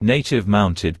Native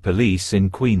Mounted Police in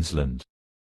Queensland.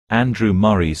 Andrew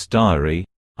Murray's Diary,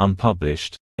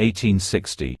 unpublished,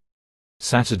 1860.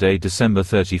 Saturday, December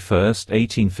 31,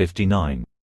 1859.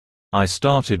 I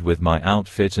started with my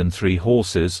outfit and 3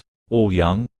 horses, all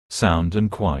young, sound and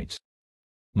quiet.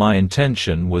 My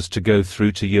intention was to go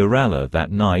through to Uralla that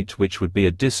night, which would be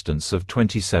a distance of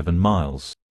 27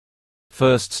 miles.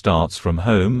 First starts from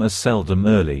home are seldom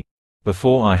early.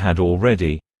 Before I had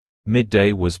already,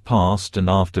 midday was past, and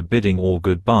after bidding all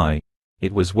goodbye,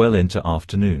 it was well into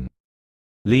afternoon.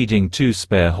 Leading 2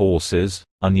 spare horses,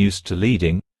 unused to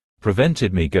leading,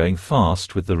 prevented me going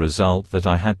fast, with the result that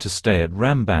I had to stay at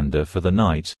Rambanda for the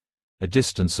night, a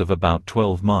distance of about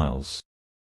 12 miles.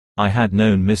 I had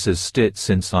known Mrs. Stitt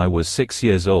since I was 6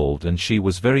 years old, and she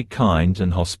was very kind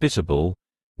and hospitable.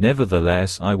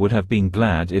 Nevertheless, I would have been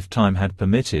glad, if time had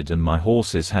permitted and my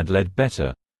horses had led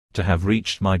better, to have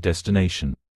reached my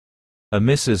destination. A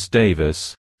Mrs.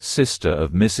 Davis, sister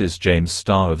of Mrs. James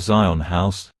Starr of Zion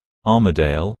House,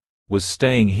 Armadale, was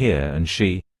staying here, and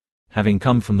she, having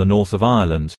come from the north of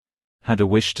Ireland, had a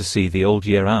wish to see the old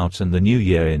year out and the new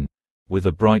year in, with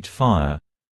a bright fire,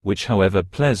 which, however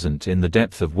pleasant in the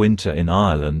depth of winter in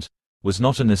Ireland, was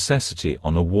not a necessity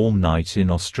on a warm night in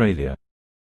Australia.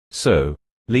 So,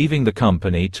 leaving the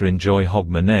company to enjoy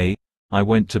Hogmanay, I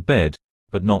went to bed,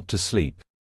 but not to sleep.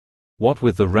 What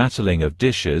with the rattling of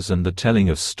dishes and the telling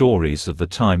of stories of the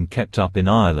time kept up in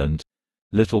Ireland,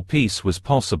 little peace was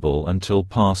possible until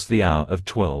past the hour of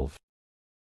 12.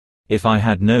 If I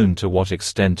had known to what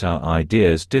extent our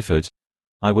ideas differed,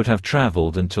 I would have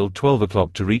travelled until 12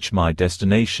 o'clock to reach my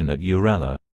destination at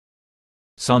Uralla.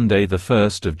 Sunday, the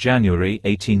 1st of January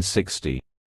 1860.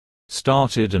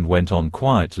 Started and went on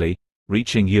quietly,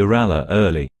 reaching Uralla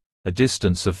early, a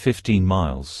distance of 15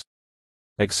 miles.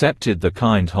 Accepted the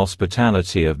kind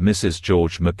hospitality of Mrs.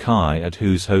 George Mackay, at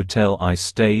whose hotel I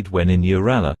stayed when in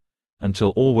Uralla, until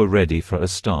all were ready for a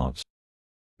start.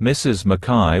 Mrs.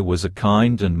 Mackay was a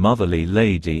kind and motherly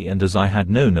lady, and as I had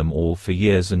known them all for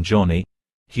years, and Johnny,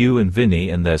 Hugh and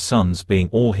Vinnie and their sons being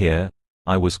all here,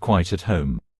 I was quite at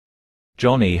home.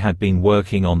 Johnny had been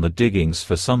working on the diggings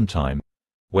for some time,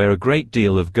 where a great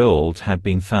deal of gold had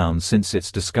been found since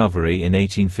its discovery in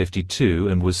 1852,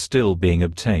 and was still being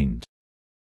obtained.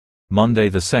 Monday,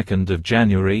 the 2nd of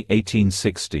January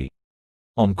 1860.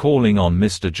 On calling on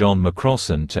Mr. John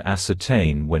McCrossan to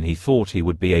ascertain when he thought he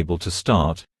would be able to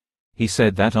start, he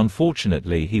said that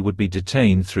unfortunately he would be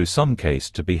detained through some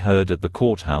case to be heard at the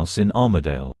courthouse in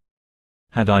Armadale.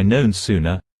 Had I known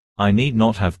sooner, I need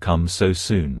not have come so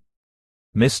soon.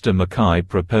 Mr. Mackay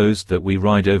proposed that we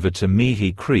ride over to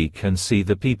Mackay Creek and see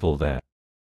the people there.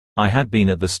 I had been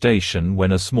at the station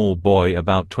when a small boy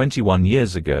about 21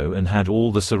 years ago, and had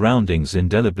all the surroundings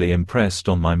indelibly impressed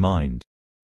on my mind.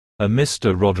 A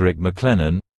Mr. Roderick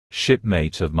McLennan,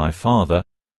 shipmate of my father,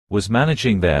 was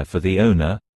managing there for the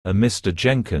owner, a Mr.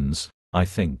 Jenkins, I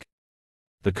think.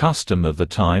 The custom of the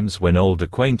times when old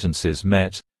acquaintances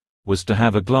met, was to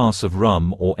have a glass of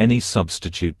rum or any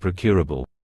substitute procurable.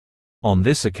 On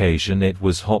this occasion it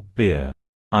was hop beer.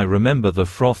 I remember the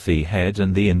frothy head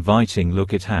and the inviting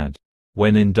look it had.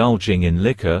 When indulging in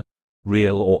liquor,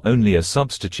 real or only a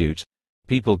substitute,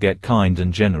 people get kind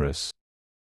and generous.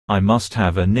 I must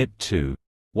have a nip too.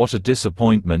 What a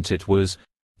disappointment it was,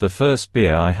 the first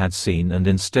beer I had seen, and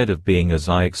instead of being as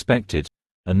I expected,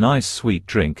 a nice sweet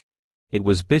drink, it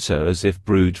was bitter as if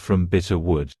brewed from bitter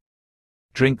wood.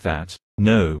 Drink that?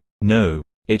 No, no,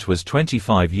 it was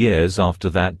 25 years after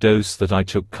that dose that I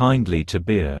took kindly to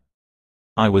beer.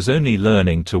 I was only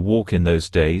learning to walk in those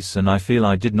days, and I feel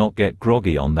I did not get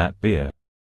groggy on that beer.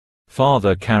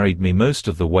 Father carried me most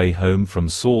of the way home from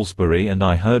Salisbury, and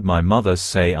I heard my mother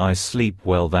say I sleep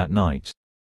well that night.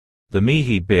 The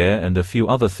Mackay beer and a few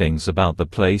other things about the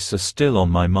place are still on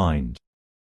my mind.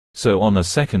 So on a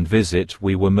second visit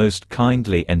we were most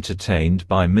kindly entertained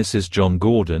by Mrs. John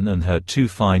Gordon and her 2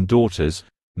 fine daughters,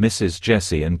 Mrs.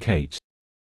 Jessie and Kate.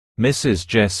 Mrs.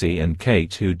 Jessie and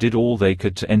Kate, who did all they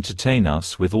could to entertain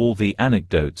us with all the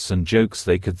anecdotes and jokes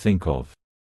they could think of.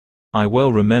 I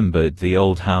well remembered the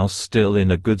old house still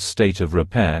in a good state of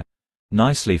repair,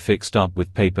 nicely fixed up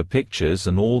with paper pictures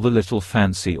and all the little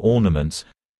fancy ornaments,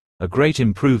 a great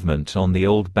improvement on the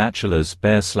old bachelor's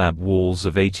bare slab walls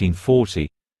of 1840,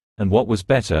 and what was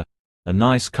better, a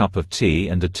nice cup of tea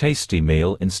and a tasty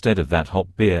meal instead of that hot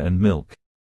beer and milk.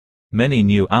 Many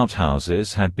new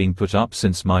outhouses had been put up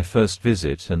since my first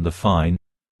visit, and the fine,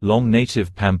 long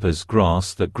native pampas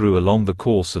grass that grew along the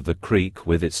course of the creek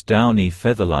with its downy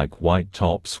feather-like white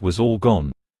tops was all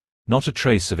gone. Not a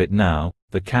trace of it now.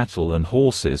 The cattle and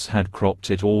horses had cropped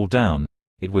it all down.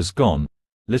 It was gone,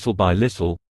 little by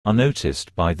little,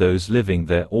 unnoticed by those living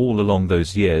there all along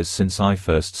those years since I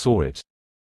first saw it.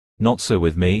 Not so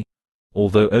with me.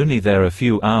 Although only there a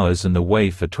few hours and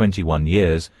away for 21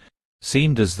 years,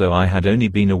 seemed as though I had only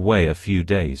been away a few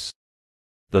days.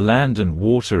 The land and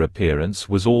water appearance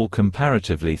was all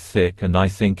comparatively thick, and I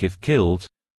think if killed,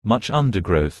 much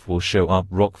undergrowth will show up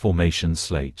rock formation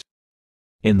slate.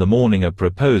 In the morning a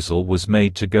proposal was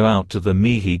made to go out to the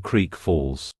Mackay Creek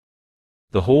Falls.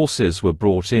 The horses were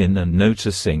brought in, and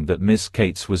noticing that Miss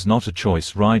Cates was not a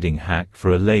choice riding hack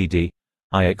for a lady,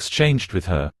 I exchanged with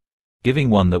her,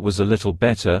 giving one that was a little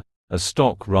better, a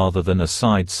stock rather than a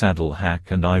side saddle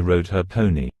hack, and I rode her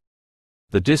pony.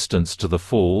 The distance to the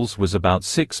falls was about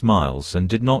 6 miles and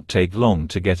did not take long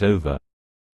to get over.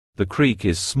 The creek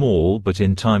is small, but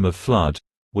in time of flood,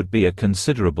 would be a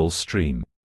considerable stream.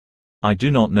 I do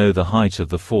not know the height of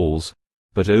the falls,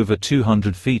 but over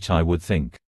 200 feet I would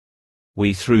think.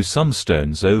 We threw some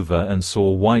stones over and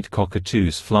saw white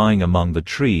cockatoos flying among the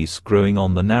trees growing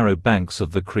on the narrow banks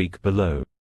of the creek below.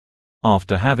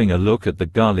 After having a look at the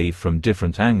gully from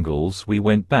different angles, we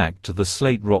went back to the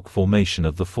slate rock formation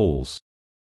of the falls.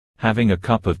 Having a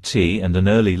cup of tea and an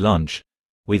early lunch,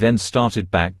 we then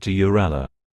started back to Uralla.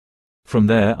 From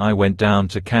there I went down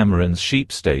to Cameron's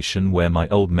sheep station, where my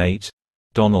old mate,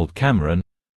 Donald Cameron,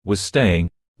 was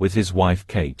staying, with his wife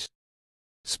Kate.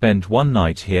 Spent one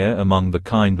night here among the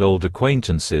kind old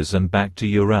acquaintances and back to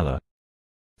Uralla.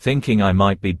 Thinking I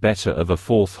might be better of a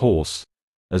fourth horse,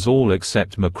 as all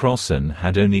except Macrossan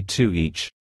had only 2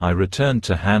 each, I returned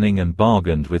to Hanning and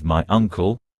bargained with my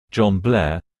uncle, John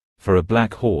Blair, for a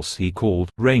black horse he called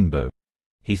Rainbow.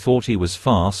 He thought he was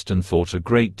fast and thought a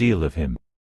great deal of him.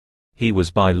 He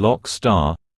was by Lock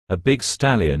Star, a big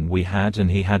stallion we had, and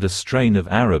he had a strain of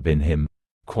Arab in him,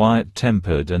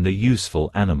 quiet-tempered and a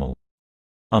useful animal.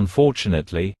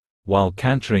 Unfortunately, while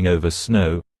cantering over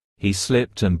snow, he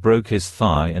slipped and broke his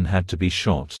thigh and had to be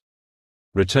shot.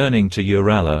 Returning to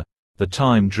Uralla, the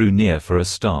time drew near for a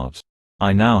start.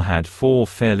 I now had 4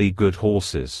 fairly good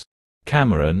horses.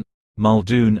 Cameron,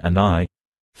 Muldoon and I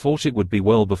thought it would be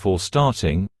well before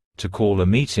starting, to call a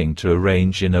meeting to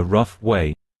arrange in a rough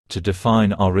way, to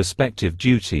define our respective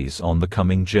duties on the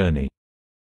coming journey.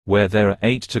 Where there are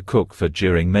 8 to cook for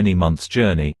during many months'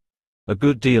 journey, a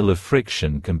good deal of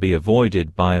friction can be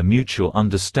avoided by a mutual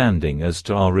understanding as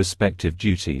to our respective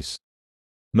duties.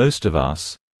 Most of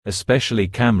us, especially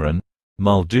Cameron,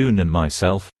 Muldoon and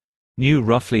myself, knew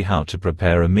roughly how to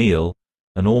prepare a meal,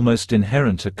 an almost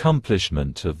inherent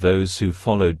accomplishment of those who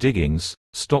follow diggings,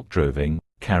 stockdroving,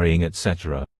 carrying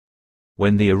etc.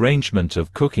 When the arrangement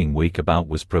of cooking week about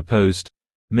was proposed,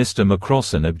 Mr.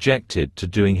 Macrossan objected to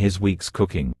doing his week's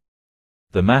cooking.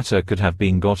 The matter could have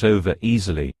been got over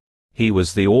easily. He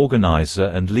was the organizer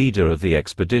and leader of the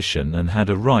expedition and had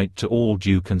a right to all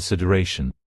due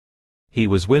consideration. He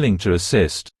was willing to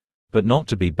assist, but not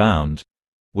to be bound,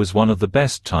 was one of the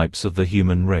best types of the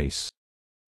human race.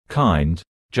 Kind,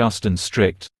 just and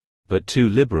strict, but too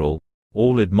liberal,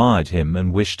 all admired him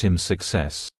and wished him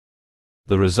success.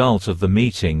 The result of the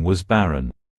meeting was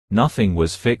barren. Nothing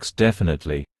was fixed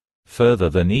definitely, further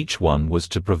than each one was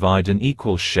to provide an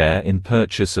equal share in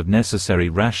purchase of necessary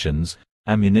rations,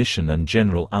 ammunition and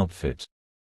general outfit.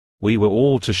 We were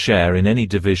all to share in any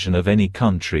division of any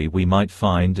country we might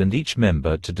find, and each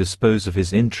member to dispose of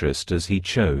his interest as he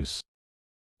chose.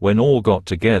 When all got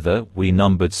together, we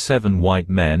numbered 7 white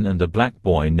men and a black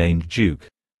boy named Duke,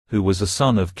 who was a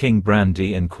son of King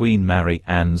Brandy and Queen Mary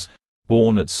Anne's,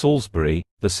 born at Salisbury,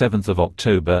 the 7th of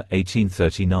October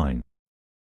 1839.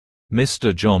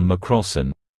 Mr. John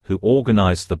Macrossan, who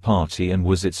organized the party and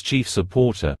was its chief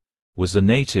supporter, was a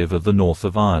native of the north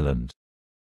of Ireland.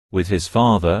 With his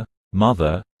father,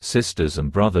 mother, sisters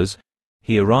and brothers,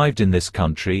 he arrived in this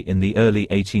country in the early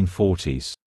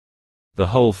 1840s. The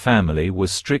whole family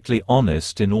was strictly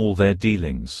honest in all their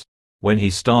dealings. When he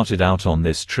started out on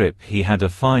this trip, he had a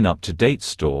fine up-to-date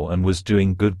store and was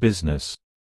doing good business.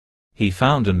 He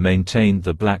found and maintained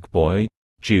the black boy,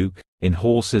 Duke, in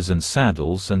horses and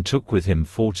saddles, and took with him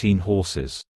 14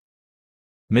 horses.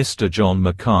 Mr. John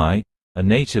Mackay, a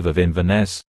native of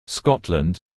Inverness,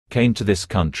 Scotland, came to this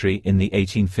country in the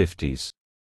 1850s.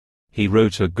 He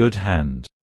wrote a good hand,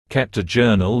 kept a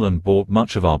journal and bought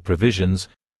much of our provisions,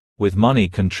 with money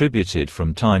contributed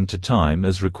from time to time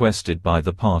as requested by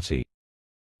the party.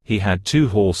 He had 2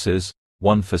 horses,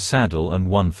 one for saddle and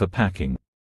one for packing.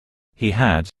 He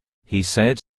had, he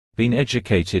said, been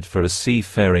educated for a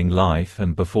seafaring life,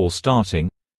 and before starting,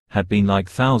 had been like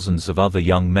thousands of other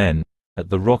young men, at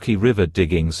the Rocky River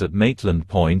diggings at Maitland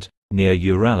Point, near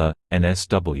Uralla,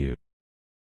 NSW.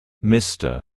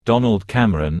 Mr. Donald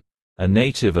Cameron, a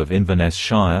native of Inverness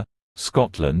Shire,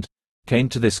 Scotland, came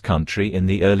to this country in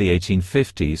the early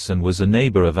 1850s and was a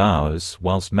neighbour of ours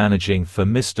whilst managing for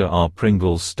Mr. R.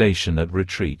 Pringle's station at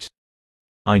Retreat.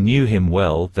 I knew him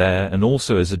well there and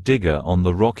also as a digger on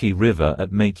the Rocky River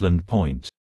at Maitland Point.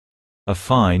 A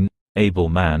fine, able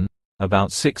man,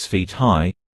 about 6 feet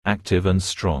high, active and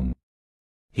strong.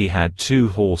 He had 2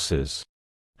 horses.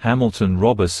 Hamilton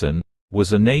Robertson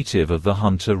was a native of the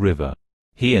Hunter River.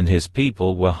 He and his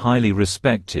people were highly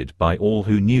respected by all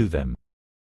who knew them.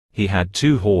 He had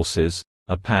 2 horses,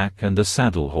 a pack and a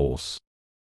saddle horse.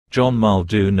 John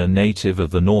Muldoon, a native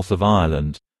of the north of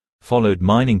Ireland, followed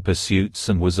mining pursuits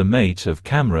and was a mate of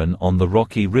Cameron on the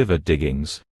Rocky River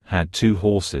diggings, had 2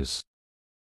 horses.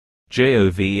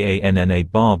 Jovanna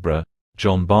Barbara,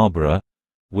 John Barbara,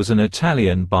 was an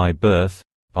Italian by birth,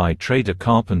 by trade a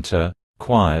carpenter,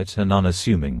 quiet and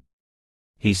unassuming.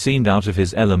 He seemed out of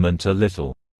his element a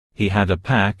little. He had a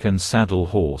pack and saddle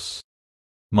horse.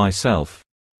 Myself,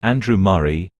 Andrew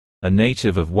Murray, a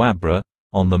native of Wabra,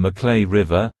 on the Mackay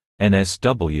River,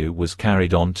 NSW, was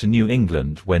carried on to New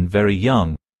England when very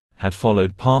young, had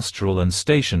followed pastoral and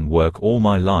station work all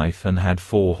my life and had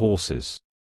 4 horses.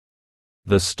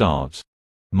 The start.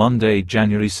 Monday,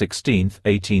 January 16,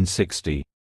 1860.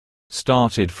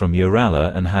 Started from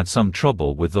Uralla and had some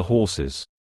trouble with the horses.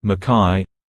 Mackay,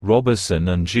 Robertson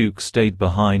and Duke stayed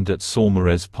behind at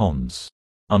Saumarez Ponds.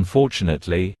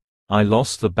 Unfortunately, I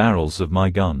lost the barrels of my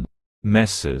gun.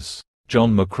 Messrs.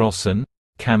 John McCrossan,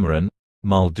 Cameron,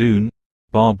 Muldoon,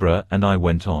 Barbara and I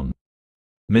went on.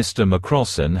 Mr.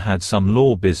 McCrossan had some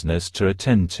law business to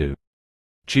attend to.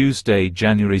 Tuesday,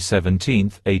 January 17,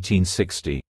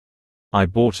 1860. I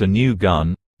bought a new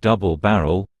gun, double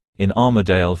barrel, in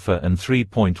Armadale for an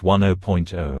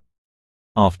 3.10.0.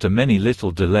 After many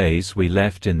little delays we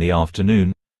left in the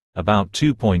afternoon, about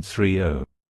 2.30.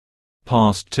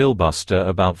 Passed Tilbuster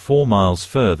about 4 miles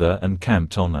further and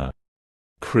camped on a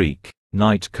creek,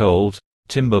 night cold,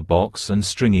 timber box and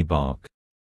stringy bark.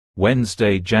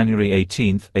 Wednesday, January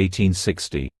 18,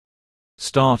 1860.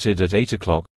 Started at 8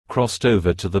 o'clock, crossed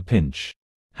over to the Pinch.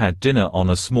 Had dinner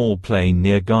on a small plain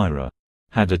near Gyra.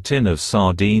 Had a tin of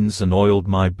sardines and oiled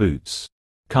my boots.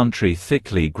 Country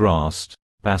thickly grassed,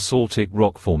 basaltic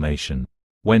rock formation.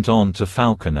 Went on to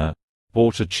Falconer,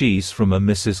 bought a cheese from a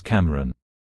Mrs. Cameron.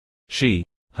 She,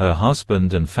 her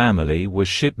husband and family were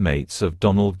shipmates of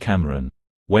Donald Cameron.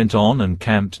 Went on and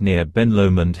camped near Ben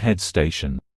Lomond Head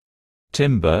Station.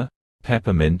 Timber,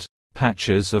 peppermint,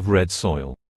 patches of red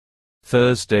soil.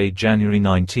 Thursday, January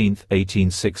 19,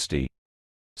 1860.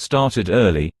 Started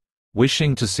early,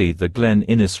 wishing to see the Glen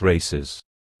Innes races.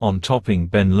 On topping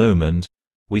Ben Lomond,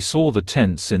 we saw the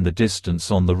tents in the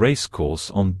distance on the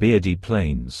racecourse on Beardy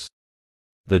Plains.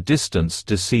 The distance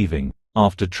deceiving.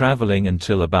 After traveling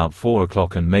until about 4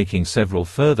 o'clock and making several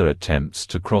further attempts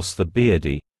to cross the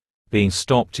Beardy, being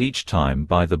stopped each time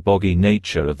by the boggy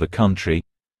nature of the country,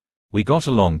 we got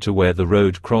along to where the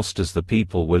road crossed as the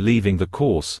people were leaving the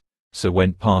course, so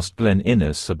went past Glen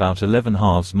Innes about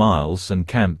 11½ miles and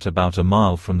camped about a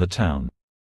mile from the town.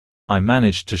 I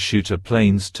managed to shoot a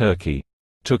plains turkey.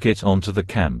 Took it onto the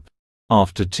camp.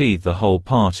 After tea the whole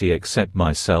party except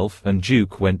myself and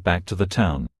Duke went back to the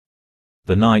town.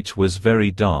 The night was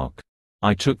very dark.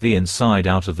 I took the inside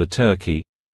out of the turkey,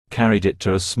 carried it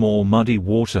to a small muddy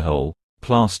waterhole,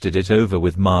 plastered it over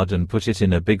with mud and put it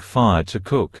in a big fire to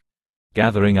cook,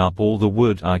 gathering up all the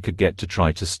wood I could get to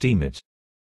try to steam it.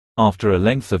 After a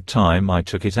length of time I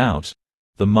took it out.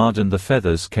 The mud and the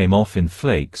feathers came off in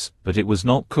flakes, but it was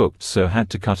not cooked, so had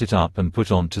to cut it up and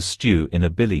put on to stew in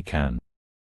a billy can.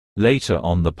 Later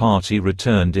on the party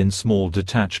returned in small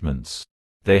detachments.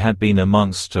 They had been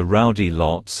amongst a rowdy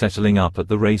lot settling up at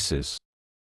the races.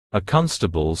 A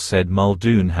constable said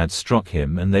Muldoon had struck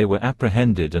him and they were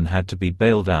apprehended and had to be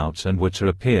bailed out and were to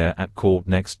appear at court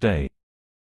next day.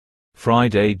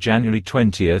 Friday, January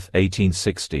 20,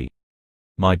 1860.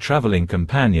 My traveling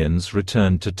companions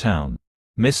returned to town.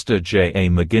 Mr. J. A.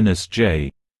 McGuinness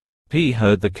J.P.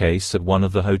 heard the case at one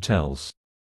of the hotels.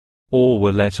 All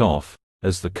were let off,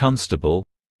 as the constable,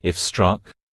 if struck,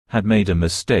 had made a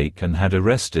mistake and had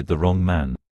arrested the wrong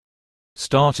man.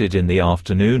 Started in the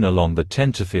afternoon along the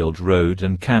Tenterfield Road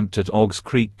and camped at Oggs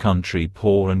Creek Country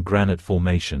Poor and Granite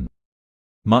Formation.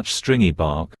 Much stringy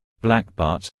bark,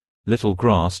 blackbutt, little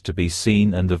grass to be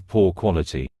seen and of poor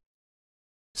quality.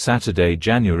 Saturday,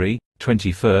 January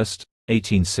 21,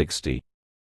 1860.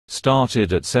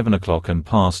 Started at 7 o'clock and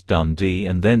passed Dundee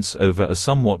and thence over a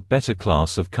somewhat better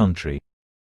class of country.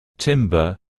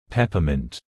 Timber,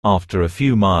 peppermint. After a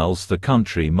few miles the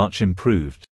country much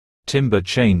improved. Timber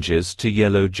changes to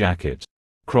yellow jacket.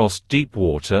 Crossed deep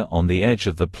water on the edge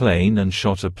of the plain and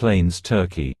shot a plains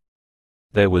turkey.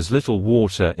 There was little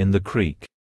water in the creek.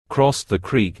 Crossed the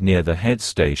creek near the head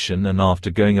station and after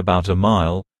going about a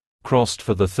mile, crossed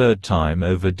for the third time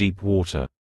over deep water.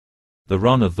 The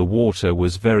run of the water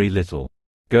was very little.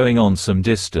 Going on some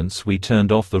distance we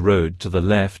turned off the road to the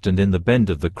left and in the bend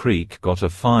of the creek got a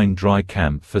fine dry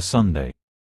camp for Sunday.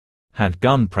 Had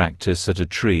gun practice at a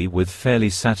tree with fairly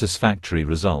satisfactory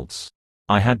results.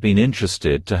 I had been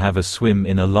interested to have a swim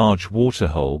in a large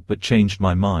waterhole but changed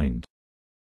my mind.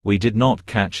 We did not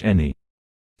catch any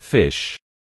fish.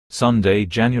 Sunday,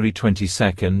 January 22,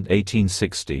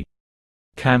 1860.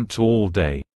 Camped all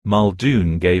day.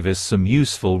 Muldoon gave us some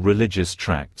useful religious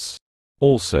tracts.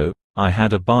 Also, I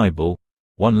had a Bible,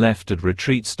 one left at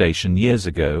retreat station years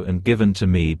ago and given to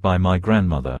me by my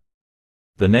grandmother.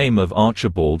 The name of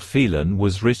Archibald Phelan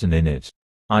was written in it.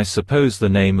 I suppose the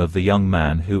name of the young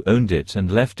man who owned it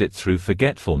and left it through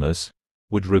forgetfulness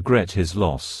would regret his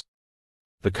loss.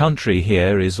 The country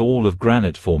here is all of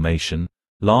granite formation.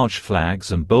 Large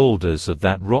flags and boulders of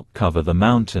that rock cover the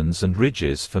mountains and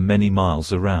ridges for many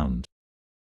miles around.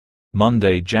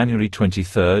 Monday, January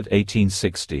 23,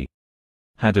 1860.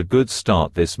 Had a good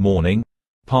start this morning,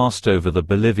 passed over the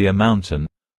Bolivia mountain,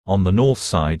 on the north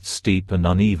side steep and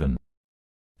uneven.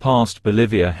 Passed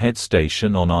Bolivia head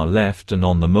station on our left and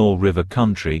on the Mole River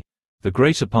country, the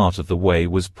greater part of the way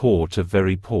was poor to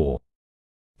very poor.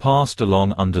 Passed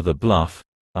along under the bluff,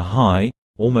 a high,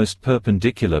 almost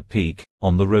perpendicular peak,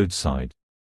 on the roadside.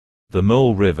 The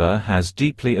Mole River has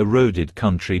deeply eroded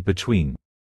country between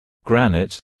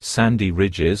granite, sandy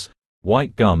ridges,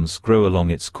 white gums grow along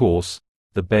its course,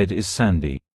 the bed is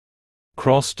sandy.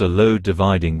 Crossed a low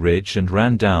dividing ridge and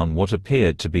ran down what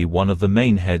appeared to be one of the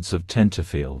main heads of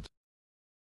Tenterfield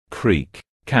Creek,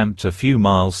 camped a few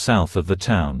miles south of the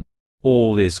town.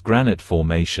 All is granite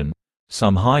formation,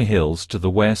 some high hills to the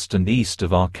west and east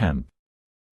of our camp.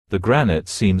 The granite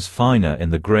seems finer in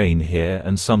the grain here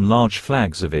and some large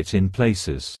flags of it in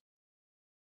places.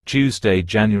 Tuesday,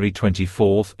 January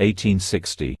 24,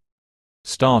 1860.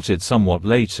 Started somewhat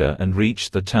later and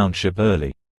reached the township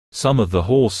early. Some of the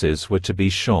horses were to be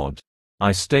shod.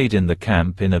 I stayed in the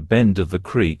camp in a bend of the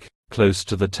creek, close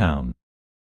to the town.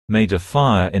 Made a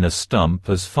fire in a stump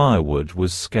as firewood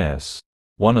was scarce.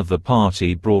 One of the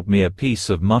party brought me a piece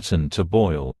of mutton to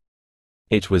boil.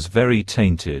 It was very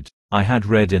tainted. I had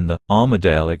read in the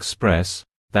Armadale Express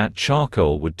that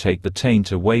charcoal would take the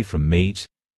taint away from meat.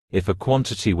 If a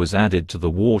quantity was added to the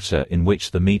water in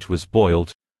which the meat was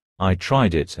boiled, I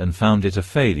tried it and found it a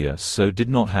failure, so did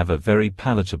not have a very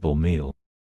palatable meal.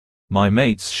 My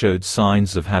mates showed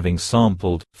signs of having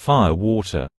sampled fire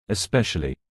water,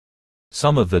 especially.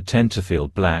 Some of the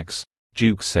Tenterfield blacks,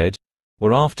 Duke said,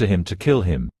 were after him to kill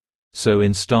him, so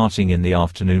in starting in the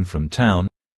afternoon from town,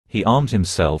 he armed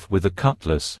himself with a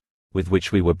cutlass, with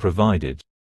which we were provided.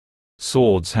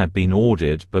 Swords had been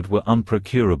ordered but were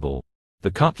unprocurable.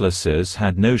 The cutlasses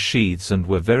had no sheaths and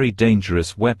were very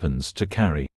dangerous weapons to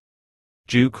carry.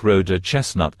 Duke rode a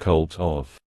chestnut colt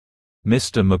of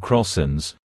Mr.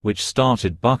 McCrossan's, which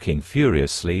started bucking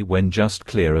furiously when just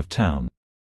clear of town.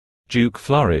 Duke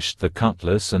flourished the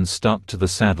cutlass and stuck to the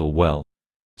saddle well,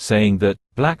 saying that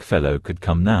blackfellow could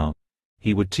come now,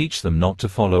 he would teach them not to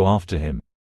follow after him.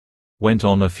 Went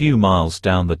on a few miles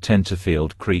down the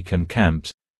Tenterfield Creek and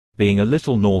camped, being a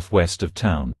little northwest of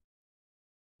town.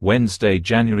 Wednesday,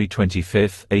 January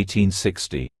 25,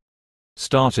 1860.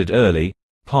 Started early,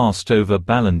 passed over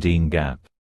Ballandine Gap.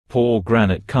 Poor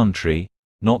granite country,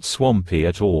 not swampy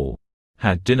at all.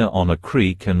 Had dinner on a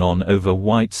creek and on over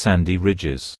white sandy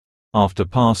ridges. After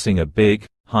passing a big,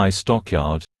 high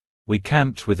stockyard, we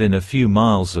camped within a few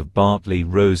miles of Bartley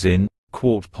Rose Inn,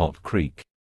 Quart Pot Creek.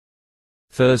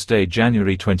 Thursday,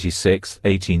 January 26,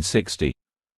 1860.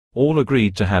 All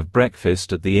agreed to have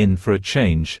breakfast at the inn for a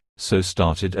change, so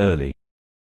started early.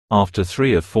 After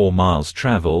 3 or 4 miles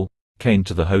travel, came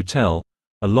to the hotel,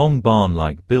 a long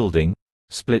barn-like building,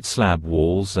 split slab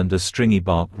walls and a stringy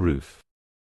bark roof.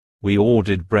 We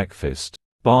ordered breakfast.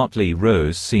 Bartley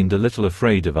Rose seemed a little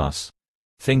afraid of us,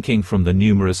 thinking from the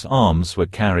numerous arms were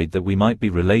carried that we might be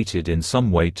related in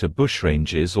some way to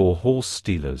bushrangers or horse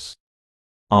stealers.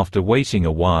 After waiting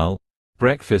a while,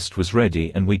 breakfast was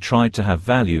ready and we tried to have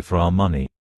value for our money.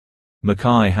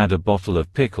 Mackay had a bottle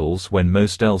of pickles when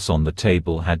most else on the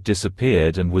table had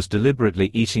disappeared and was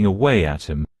deliberately eating away at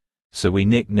him, so we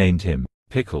nicknamed him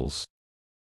Pickles.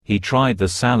 He tried the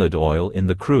salad oil in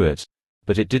the cruet,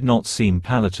 but it did not seem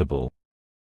palatable.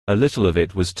 A little of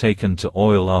it was taken to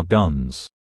oil our guns.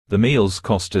 The meals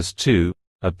cost us 2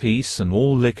 apiece and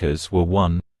all liquors were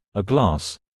 1 a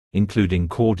glass, including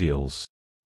cordials.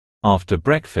 After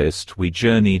breakfast we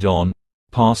journeyed on,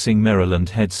 passing Maryland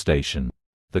Head Station.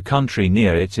 The country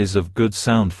near it is of good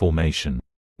sound formation.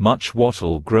 Much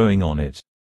wattle growing on it.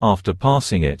 After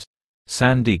passing it,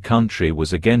 sandy country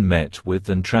was again met with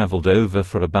and travelled over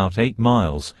for about 8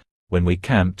 miles, when we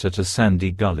camped at a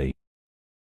sandy gully.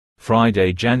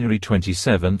 Friday, January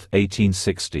 27,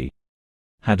 1860.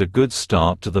 Had a good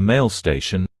start to the mail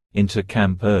station, into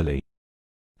camp early.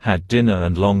 Had dinner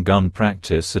and long gun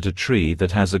practice at a tree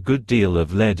that has a good deal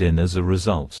of lead in as a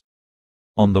result.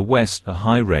 On the west a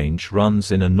high range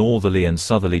runs in a northerly and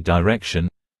southerly direction,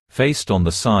 faced on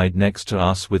the side next to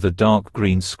us with a dark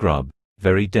green scrub,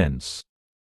 very dense.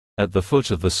 At the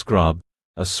foot of the scrub,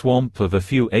 a swamp of a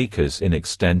few acres in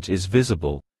extent is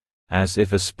visible, as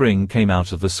if a spring came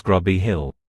out of the scrubby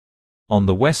hill. On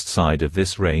the west side of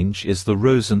this range is the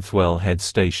Rosenthal head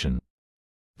station.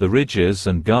 The ridges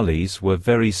and gullies were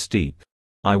very steep.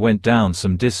 I went down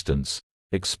some distance,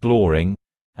 exploring,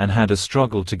 and had a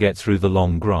struggle to get through the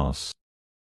long grass.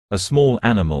 A small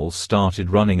animal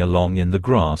started running along in the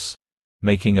grass,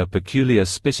 making a peculiar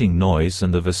spitting noise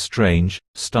and of a strange,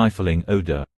 stifling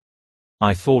odor.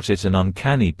 I thought it an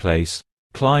uncanny place,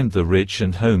 climbed the ridge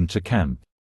and home to camp.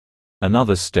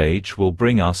 Another stage will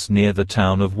bring us near the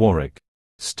town of Warwick,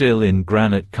 still in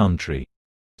granite country.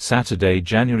 Saturday,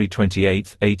 January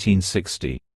 28,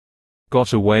 1860.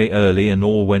 Got away early and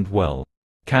all went well.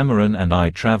 Cameron and I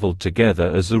traveled together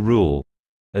as a rule,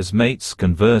 as mates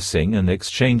conversing and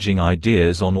exchanging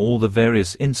ideas on all the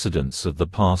various incidents of the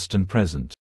past and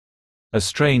present. A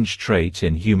strange trait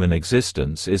in human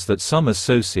existence is that some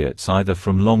associates either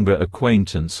from longer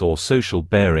acquaintance or social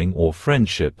bearing or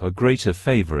friendship are greater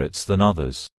favorites than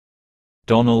others.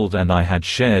 Donald and I had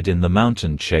shared in the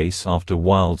mountain chase after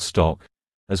wild stock,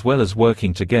 as well as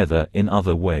working together in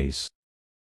other ways.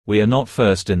 We are not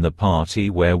first in the party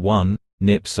where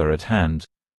nips are at hand,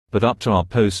 but up to our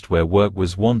post where work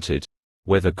was wanted,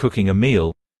 whether cooking a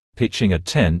meal, pitching a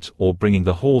tent or bringing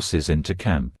the horses into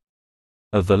camp.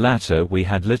 Of the latter we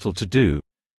had little to do,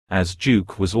 as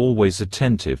Duke was always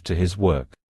attentive to his work.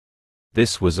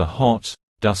 This was a hot,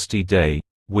 dusty day,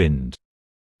 wind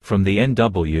from the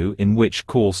NW in which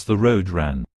course the road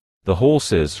ran. The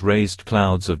horses raised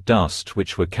clouds of dust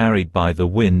which were carried by the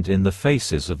wind in the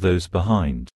faces of those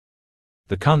behind.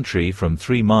 The country from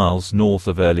 3 miles north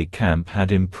of early camp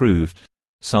had improved,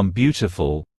 some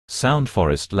beautiful, sound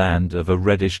forest land of a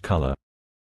reddish color.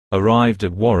 Arrived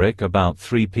at Warwick about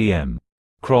 3 p.m.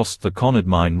 Crossed the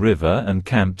Conardmine River and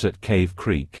camped at Cave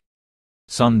Creek.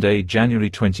 Sunday, January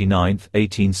 29,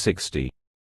 1860.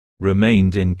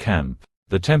 Remained in camp.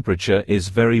 The temperature is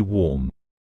very warm.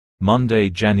 Monday,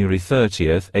 January 30,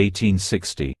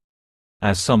 1860.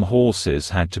 As some horses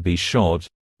had to be shod,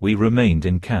 we remained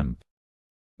in camp.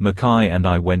 Mackay and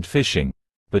I went fishing,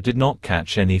 but did not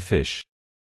catch any fish.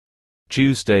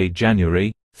 Tuesday,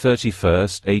 January 31,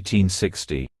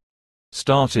 1860.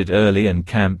 Started early and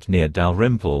camped near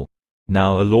Dalrymple,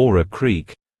 now Elora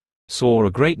Creek. Saw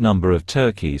a great number of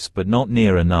turkeys but not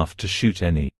near enough to shoot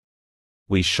any.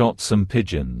 We shot some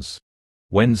pigeons.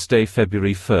 Wednesday,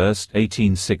 February 1,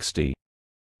 1860.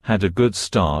 Had a good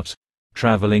start,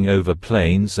 traveling over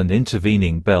plains and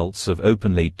intervening belts of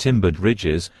openly timbered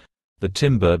ridges, the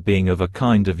timber being of a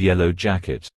kind of yellow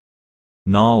jacket.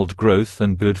 Gnarled growth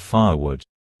and good firewood.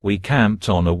 We camped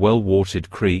on a well-watered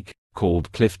creek,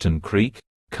 called Clifton Creek,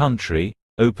 country,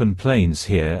 open plains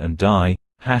here and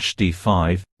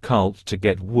D5, cult to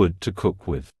get wood to cook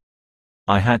with.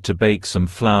 I had to bake some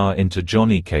flour into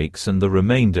johnny cakes and the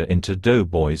remainder into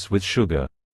doughboys with sugar.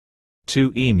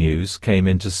 2 emus came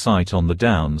into sight on the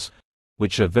downs,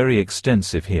 which are very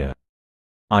extensive here.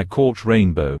 I caught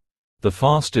Rainbow, the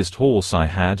fastest horse I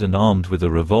had, and armed with a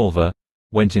revolver,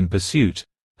 went in pursuit,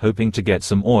 hoping to get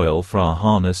some oil for our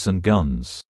harness and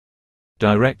guns.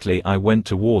 Directly I went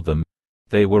toward them,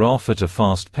 they were off at a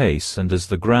fast pace, and as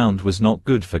the ground was not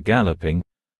good for galloping,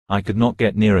 I could not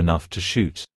get near enough to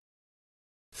shoot.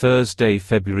 Thursday,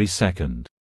 February 2.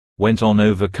 Went on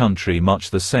over country much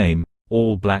the same,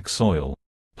 all black soil.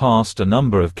 Passed a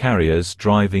number of carriers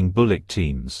driving bullock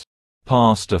teams.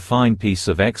 Passed a fine piece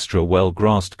of extra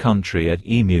well-grassed country at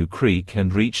Emu Creek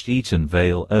and reached Eaton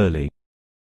Vale early.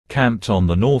 Camped on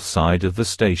the north side of the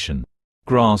station.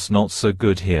 Grass not so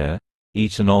good here,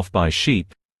 eaten off by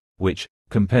sheep, which,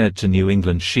 compared to New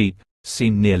England sheep,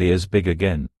 seem nearly as big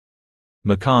again.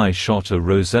 Mackay shot a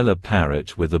Rosella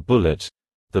parrot with a bullet.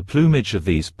 The plumage of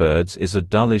these birds is a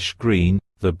dullish green,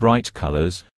 the bright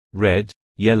colors, red,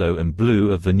 yellow and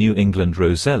blue of the New England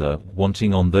Rosella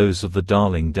wanting on those of the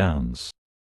Darling Downs.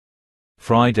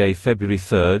 Friday, February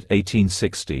 3,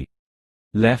 1860.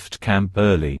 Left camp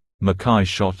early. Mackay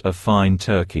shot a fine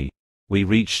turkey. We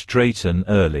reached Drayton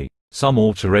early. Some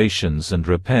alterations and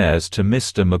repairs to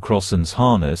Mr. McCrosson's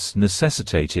harness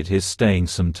necessitated his staying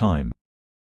some time.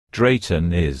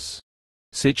 Drayton is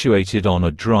situated on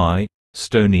a dry,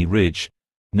 stony ridge,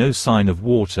 no sign of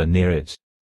water near it.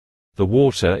 The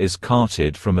water is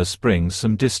carted from a spring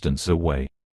some distance away.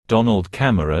 Donald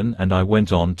Cameron and I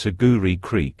went on to Gooree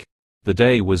Creek. The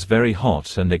day was very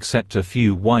hot and except a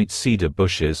few white cedar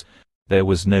bushes, there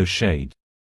was no shade.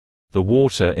 The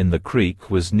water in the creek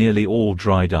was nearly all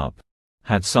dried up.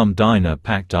 Had some diner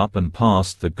packed up and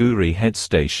passed the Gooree head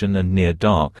station and near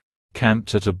dark,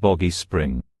 camped at a boggy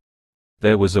spring.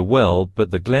 There was a well but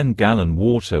the Glen Gallon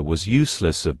water was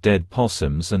useless of dead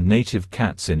possums and native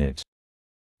cats in it.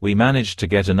 We managed to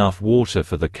get enough water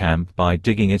for the camp by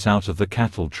digging it out of the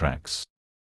cattle tracks.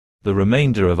 The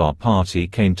remainder of our party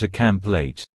came to camp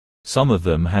late. Some of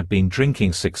them had been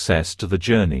drinking success to the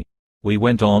journey. We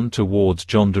went on towards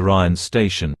John Durian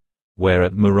Station, where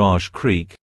at Mirage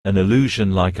Creek, an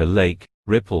illusion like a lake,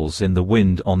 ripples in the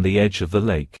wind on the edge of the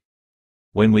lake.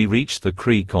 When we reached the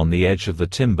creek on the edge of the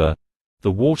timber,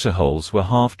 the waterholes were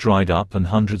half dried up and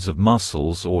hundreds of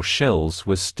mussels or shells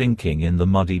were stinking in the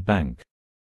muddy bank.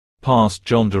 Passed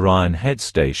John Durian head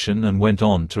station and went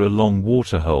on to a long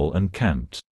waterhole and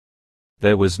camped.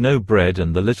 There was no bread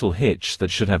and the little hitch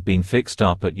that should have been fixed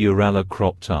up at Uralla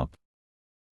cropped up.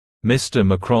 Mr.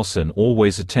 McCrosson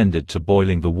always attended to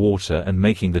boiling the water and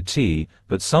making the tea,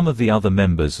 but some of the other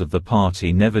members of the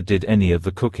party never did any of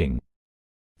the cooking.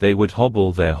 They would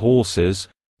hobble their horses,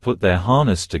 put their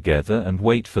harness together and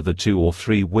wait for the 2 or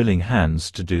 3 willing hands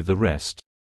to do the rest.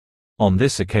 On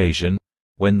this occasion,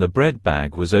 when the bread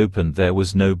bag was opened there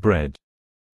was no bread.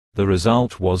 The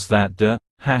result was that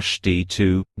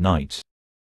D2 night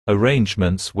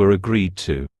arrangements were agreed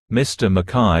to. Mr.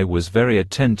 Mackay was very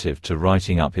attentive to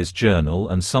writing up his journal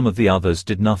and some of the others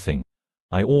did nothing.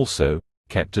 I also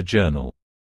kept a journal.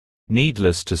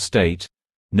 Needless to state,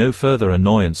 no further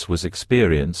annoyance was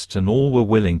experienced and all were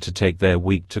willing to take their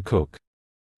week to cook.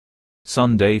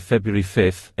 Sunday, February 5,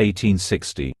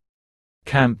 1860.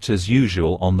 Camped as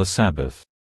usual on the Sabbath.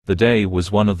 The day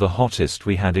was one of the hottest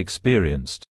we had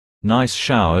experienced. Nice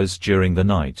showers during the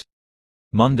night.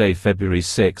 Monday, February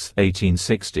 6,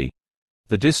 1860.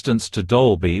 The distance to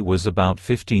Dalby was about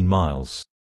 15 miles.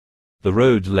 The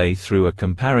road lay through a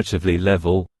comparatively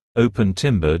level,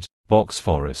 open-timbered, box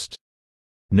forest.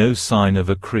 No sign of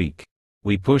a creek.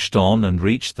 We pushed on and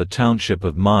reached the township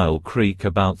of Mile Creek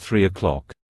about 3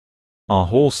 o'clock. Our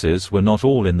horses were not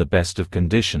all in the best of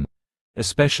condition,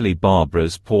 especially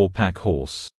Barbara's poor pack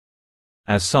horse.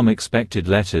 As some expected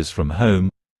letters from home,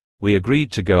 we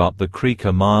agreed to go up the creek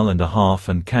a mile and a half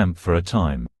and camp for a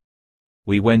time.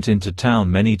 We went into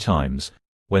town many times,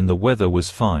 when the weather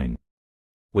was fine.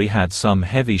 We had some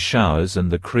heavy showers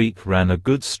and the creek ran a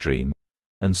good stream,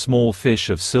 and small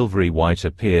fish of silvery white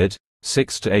appeared,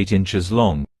 6 to 8 inches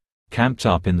long, camped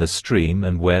up in the stream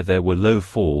and where there were low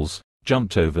falls,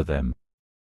 jumped over them.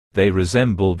 They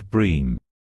resembled bream.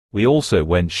 We also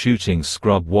went shooting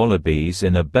scrub wallabies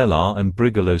in a Bellar and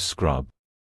Brigalow scrub.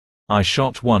 I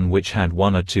shot one which had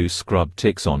 1 or 2 scrub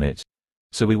ticks on it,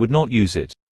 so we would not use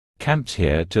it. Camped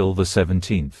here till the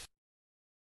 17th.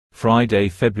 Friday,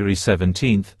 February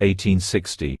 17,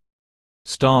 1860.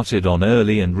 Started on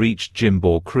early and reached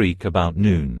Jimbaugh Creek about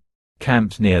noon.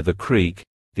 Camped near the creek,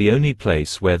 the only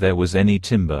place where there was any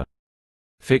timber.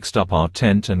 Fixed up our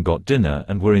tent and got dinner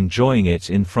and were enjoying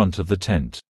it in front of the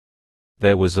tent.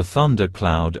 There was a thunder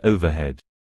cloud overhead.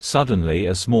 Suddenly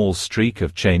a small streak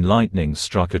of chain lightning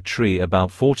struck a tree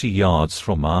about 40 yards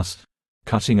from us,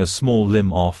 cutting a small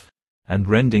limb off, and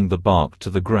rending the bark to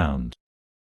the ground.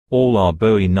 All our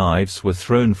bowie knives were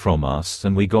thrown from us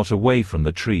and we got away from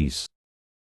the trees.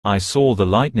 I saw the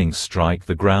lightning strike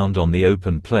the ground on the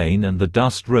open plain and the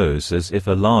dust rose as if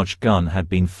a large gun had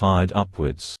been fired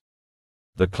upwards.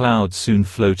 The cloud soon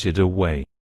floated away.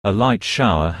 A light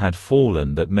shower had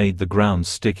fallen that made the ground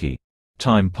sticky.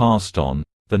 Time passed on,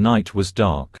 the night was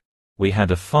dark. We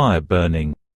had a fire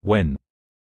burning, when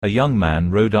a young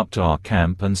man rode up to our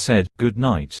camp and said, "Good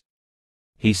night."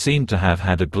 He seemed to have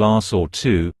had a glass or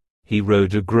two. He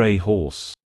rode a grey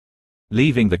horse.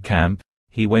 Leaving the camp,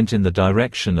 he went in the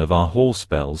direction of our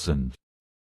horsebells and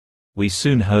we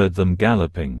soon heard them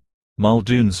galloping.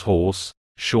 Muldoon's horse,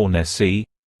 Shaughnessy,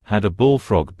 had a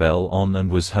bullfrog bell on and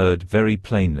was heard very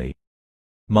plainly.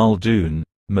 Muldoon,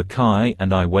 Mackay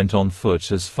and I went on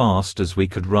foot as fast as we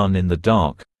could run in the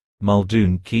dark,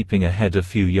 Muldoon keeping ahead a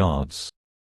few yards.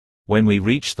 When we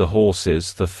reached the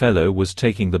horses the fellow was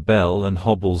taking the bell and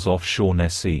hobbles off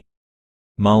Shaughnessy.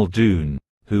 Muldoon,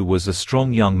 who was a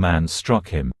strong young man, struck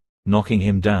him, knocking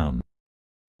him down.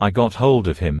 I got hold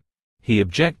of him, He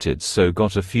objected, so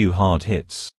got a few hard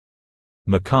hits.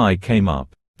 Mackay came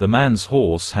up. The man's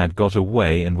horse had got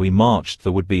away and we marched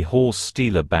the would-be horse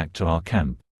stealer back to our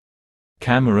camp.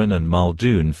 Cameron and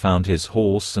Muldoon found his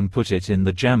horse and put it in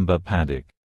the jamba paddock.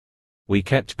 We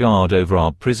kept guard over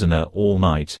our prisoner all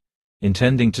night,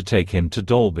 intending to take him to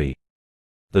Dalby.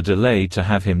 The delay to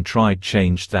have him tried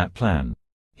changed that plan.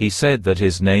 He said that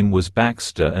his name was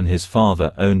Baxter and his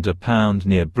father owned a pound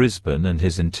near Brisbane and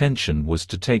his intention was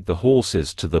to take the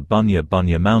horses to the Bunya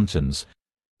Bunya Mountains,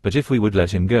 but if we would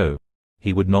let him go,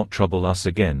 he would not trouble us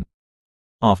again.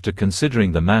 After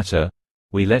considering the matter,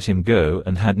 we let him go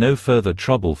and had no further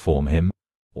trouble from him,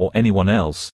 or anyone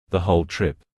else, the whole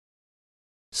trip.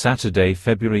 Saturday,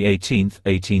 February 18,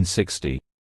 1860.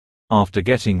 After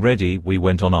getting ready we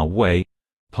went on our way,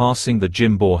 passing the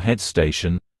Jimbour head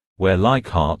station, where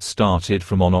Leichhardt started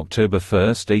from on October 1,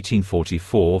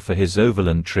 1844 for his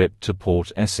overland trip to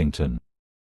Port Essington.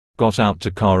 Got out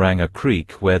to Karanga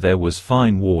Creek where there was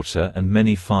fine water and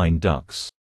many fine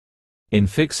ducks. In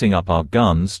fixing up our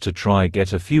guns to try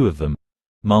get a few of them,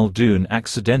 Muldoon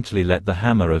accidentally let the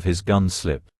hammer of his gun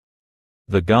slip.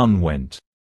 The gun went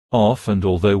off and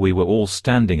although we were all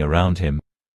standing around him,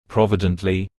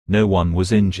 providently, no one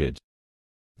was injured.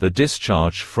 The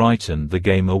discharge frightened the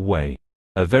game away.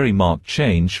 A very marked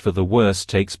change for the worse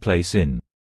takes place in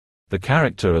the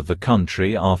character of the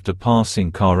country after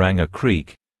passing Karanga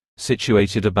Creek,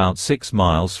 situated about 6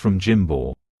 miles from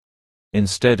Jimbour.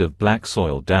 Instead of black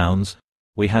soil downs,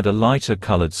 we had a lighter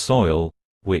colored soil,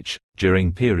 which,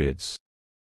 during periods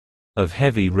of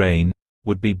heavy rain,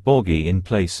 would be boggy in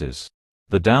places.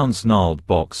 The downs' gnarled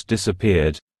box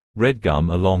disappeared. Red gum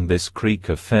along this creek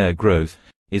of fair growth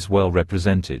is well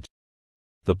represented.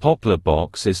 The poplar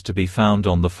box is to be found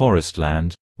on the forest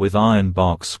land, with iron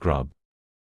bark scrub.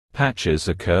 Patches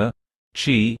occur,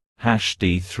 Chi-D3Y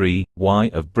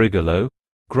of brigalow,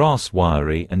 grass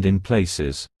wiry and in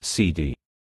places, seedy.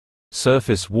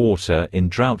 Surface water in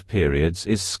drought periods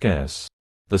is scarce.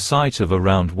 The site of a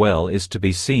round well is to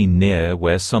be seen near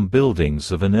where some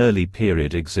buildings of an early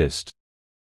period exist.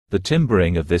 The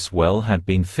timbering of this well had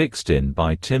been fixed in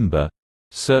by timber,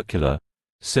 circular,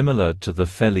 similar to the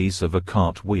fellies of a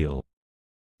cart wheel.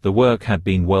 The work had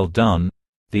been well done,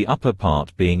 the upper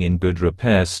part being in good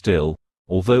repair still,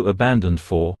 although abandoned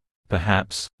for,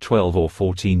 perhaps, 12 or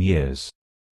 14 years.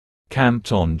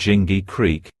 Camped on Jingi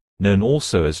Creek, known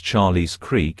also as Charlie's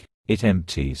Creek, it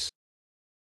empties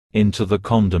into the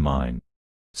Condamine.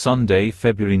 Sunday,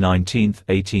 February 19,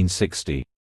 1860.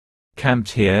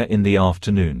 Camped here in the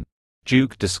afternoon.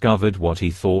 Duke discovered what he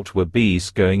thought were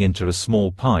bees going into a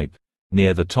small pipe,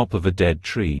 near the top of a dead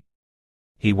tree.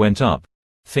 He went up,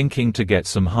 thinking to get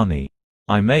some honey.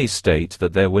 I may state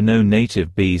that there were no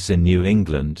native bees in New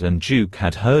England and Duke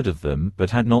had heard of them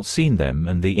but had not seen them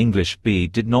and the English bee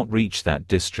did not reach that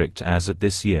district as at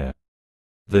this year.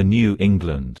 The New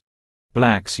England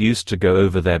blacks used to go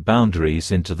over their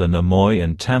boundaries into the Namoy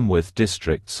and Tamworth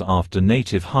districts after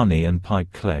native honey and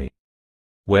pipe clay.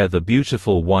 Where the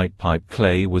beautiful white pipe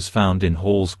clay was found in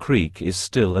Hall's Creek is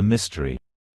still a mystery.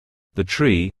 The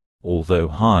tree, although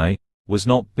high, was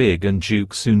not big and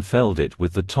Duke soon felled it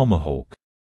with the tomahawk.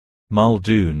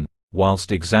 Muldoon,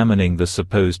 whilst examining the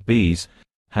supposed bees,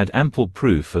 had ample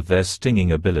proof of their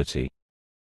stinging ability.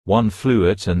 One flew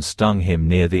at and stung him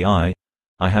near the eye.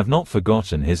 I have not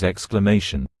forgotten his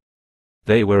exclamation.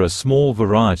 They were a small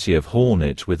variety of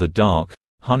hornet with a dark,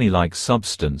 honey-like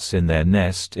substance in their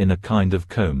nest in a kind of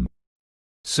comb.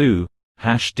 Sue,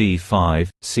 #D5,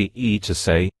 CE to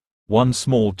say, one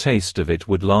small taste of it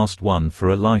would last one for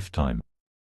a lifetime.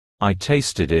 I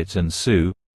tasted it and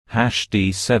Sue,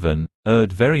 #D7,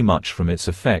 erred very much from its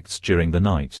effects during the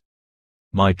night.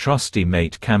 My trusty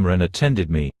mate Cameron attended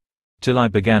me, till I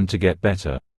began to get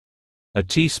better. A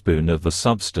teaspoon of the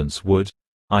substance would,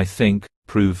 I think,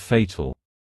 prove fatal.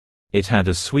 It had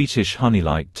a sweetish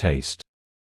honey-like taste.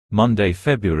 Monday,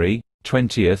 February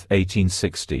 20,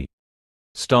 1860.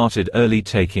 Started early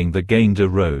taking the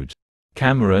Gayndah Road.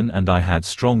 Cameron and I had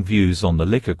strong views on the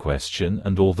liquor question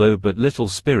and although but little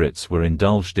spirits were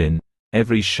indulged in,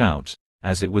 every shout,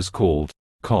 as it was called,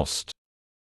 cost.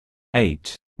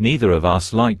 8. Neither of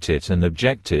us liked it and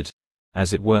objected,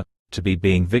 as it were, to be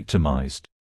being victimized.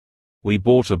 We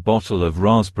bought a bottle of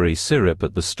raspberry syrup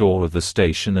at the store of the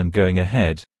station and going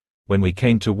ahead, when we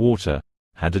came to water,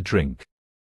 had a drink.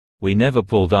 We never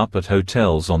pulled up at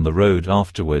hotels on the road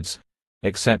afterwards,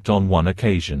 except on one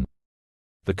occasion.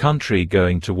 The country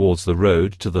going towards the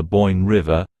road to the Boyne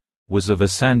River was of a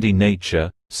sandy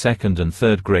nature, second and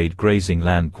third grade grazing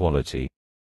land quality.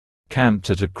 Camped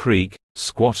at a creek,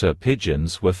 squatter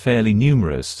pigeons were fairly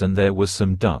numerous and there were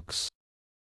some ducks.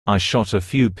 I shot a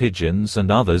few pigeons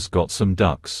and others got some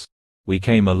ducks. We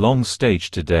came a long stage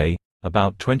today,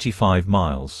 about 25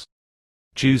 miles.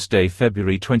 Tuesday,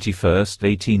 February 21,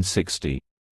 1860.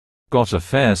 Got a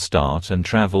fair start and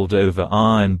traveled over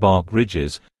ironbark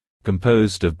ridges,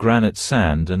 composed of granite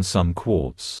sand and some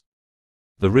quartz.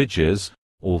 The ridges,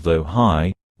 although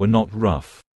high, were not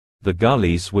rough. The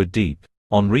gullies were deep.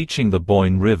 On reaching the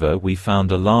Boyne River we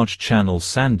found a large channel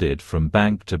sanded from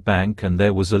bank to bank and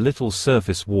there was a little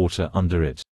surface water under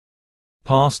it.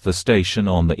 Passed the station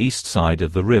on the east side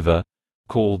of the river,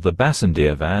 called the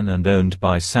Bassendeervan and owned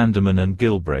by Sandeman and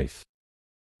Gilbraith.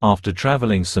 After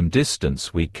travelling some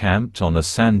distance we camped on a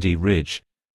sandy ridge,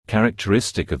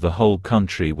 characteristic of the whole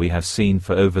country we have seen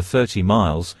for over 30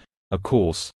 miles, a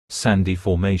coarse, sandy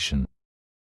formation.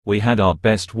 We had our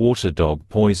best water dog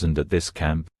poisoned at this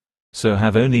camp, so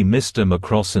have only Mr.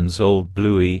 McCrossan's old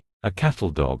Bluey, a cattle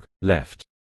dog, left.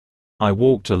 I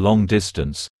walked a long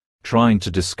distance, trying to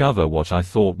discover what I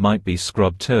thought might be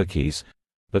scrub turkeys,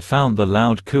 but found the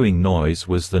loud cooing noise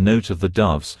was the note of the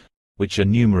doves, which are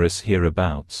numerous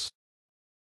hereabouts.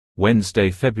 Wednesday,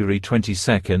 February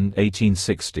 22,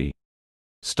 1860.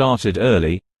 Started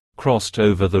early, crossed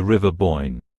over the River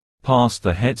Boyne. Passed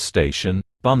the head station,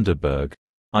 Bundaberg,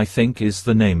 I think is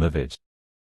the name of it.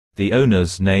 The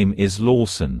owner's name is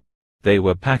Lawson. They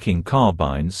were packing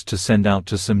carbines to send out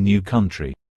to some new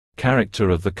country. Character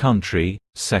of the country,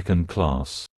 second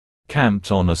class.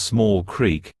 Camped on a small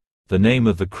creek. The name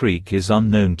of the creek is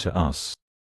unknown to us.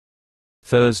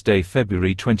 Thursday,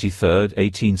 February 23,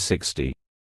 1860.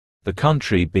 The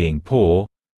country being poor,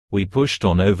 we pushed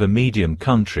on over medium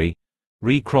country,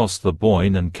 recrossed the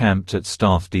Boyne and camped at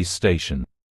Starthdee Station.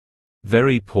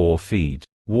 Very poor feed.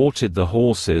 Watered the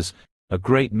horses, a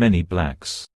great many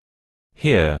blacks.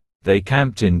 Here, they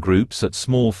camped in groups at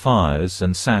small fires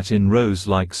and sat in rows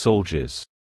like soldiers.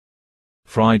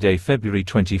 Friday, February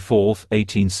 24,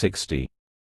 1860.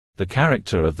 The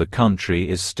character of the country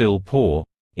is still poor,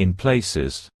 in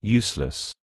places,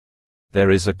 useless.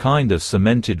 There is a kind of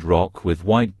cemented rock with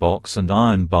white box and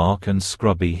ironbark and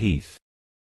scrubby heath.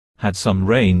 Had some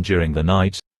rain during the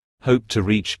night, hope to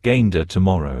reach Gayndah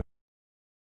tomorrow.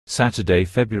 Saturday,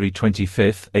 February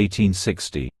 25,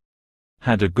 1860.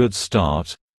 Had a good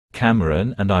start.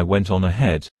 Cameron and I went on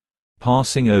ahead,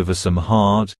 passing over some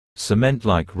hard,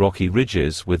 cement-like rocky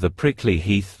ridges with a prickly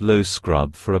heath low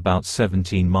scrub for about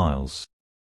 17 miles.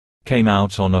 Came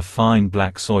out on a fine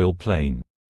black soil plain.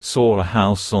 Saw a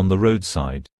house on the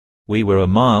roadside. We were a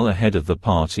mile ahead of the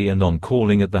party and on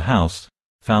calling at the house,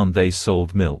 found they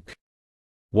sold milk.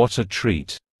 What a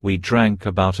treat. We drank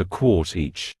about a quart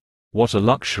each. What a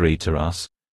luxury to us,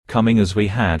 coming as we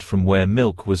had from where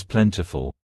milk was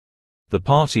plentiful. The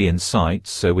party in sight,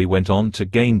 so we went on to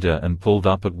Gayndah and pulled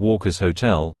up at Walker's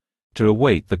Hotel, to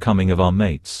await the coming of our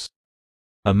mates.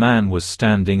 A man was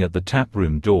standing at the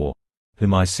taproom door,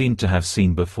 whom I seemed to have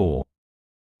seen before.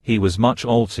 He was much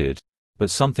altered, but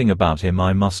something about him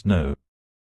I must know.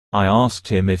 I asked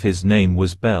him if his name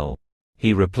was Bell.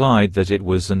 He replied that it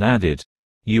was and added,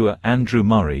 "You are Andrew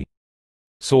Murray.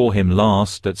 Saw him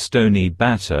last at Stony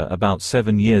Batter about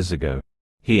 7 years ago."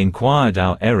 He inquired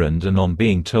our errand and on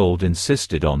being told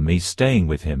insisted on me staying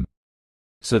with him.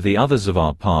 So the others of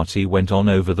our party went on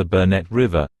over the Burnett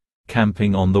River,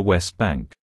 camping on the west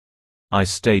bank. I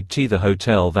stayed to the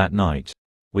hotel that night.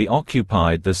 We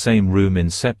occupied the same room in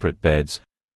separate beds,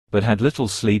 but had little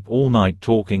sleep all night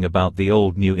talking about the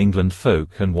old New England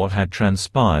folk and what had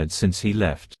transpired since he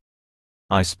left.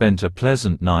 I spent a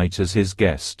pleasant night as his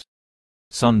guest.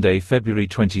 Sunday, February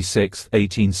 26,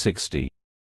 1860.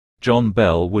 John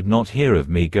Bell would not hear of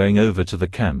me going over to the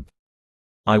camp.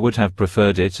 I would have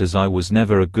preferred it as I was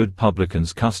never a good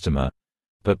publican's customer,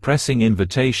 but pressing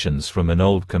invitations from an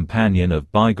old companion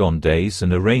of bygone days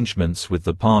and arrangements with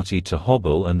the party to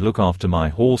hobble and look after my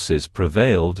horses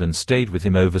prevailed and stayed with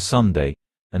him over Sunday,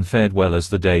 and fared well as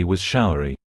the day was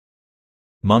showery.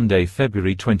 Monday,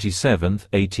 February 27,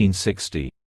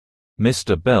 1860.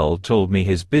 Mr. Bell told me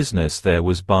his business there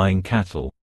was buying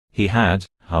cattle. He had,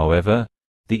 however,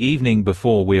 the evening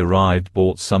before we arrived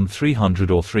bought some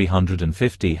 300 or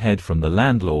 350 head from the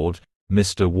landlord,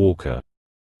 Mr. Walker.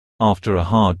 After a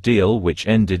hard deal which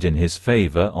ended in his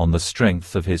favor on the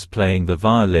strength of his playing the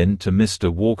violin to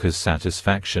Mr. Walker's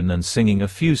satisfaction and singing a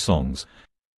few songs,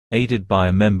 aided by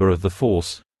a member of the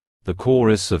force, the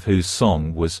chorus of whose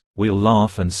song was, "We'll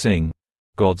laugh and sing,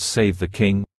 God save the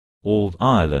King, Old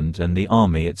Ireland and the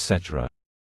Army," etc.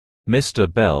 Mr.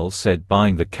 Bell said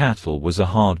buying the cattle was a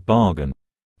hard bargain,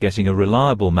 getting a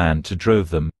reliable man to drove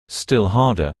them, still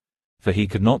harder, for he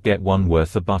could not get one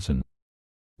worth a button.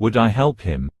 Would I help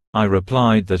him? I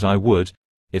replied that I would,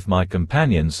 if my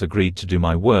companions agreed to do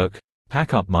my work,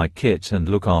 pack up my kit and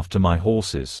look after my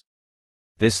horses.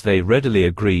 This they readily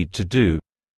agreed to do,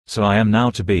 so I am now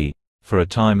to be, for a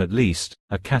time at least,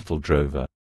 a cattle drover.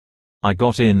 I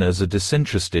got in as a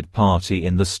disinterested party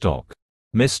in the stock.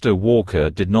 Mr. Walker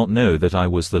did not know that I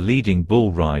was the leading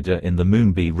bull rider in the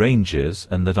Moonbee Ranges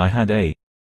and that I had a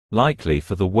likely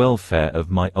for the welfare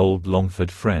of my old Longford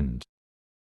friend.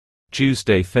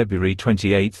 Tuesday, February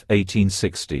 28,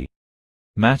 1860.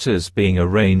 Matters being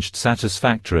arranged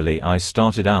satisfactorily, I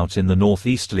started out in the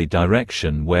northeasterly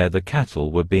direction where the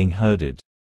cattle were being herded.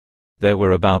 There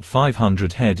were about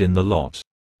 500 head in the lot.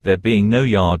 There being no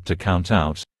yard to count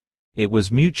out, it was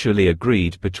mutually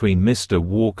agreed between Mr.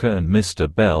 Walker and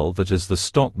Mr. Bell that as the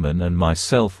stockman and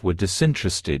myself were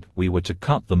disinterested, we were to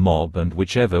cut the mob, and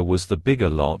whichever was the bigger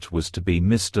lot was to be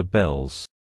Mr. Bell's.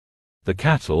 The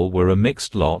cattle were a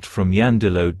mixed lot from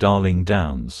Yandillo Darling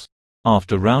Downs.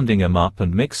 After rounding 'em up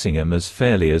and mixing 'em as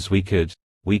fairly as we could,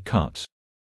 we cut.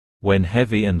 When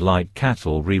heavy and light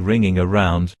cattle ringing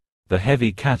around, the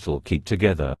heavy cattle keep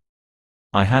together.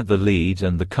 I had the lead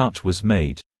and the cut was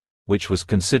made, which was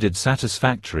considered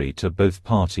satisfactory to both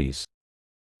parties.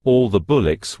 All the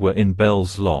bullocks were in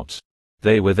Bell's lot.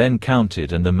 They were then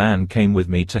counted and a man came with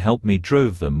me to help me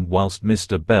drove them, whilst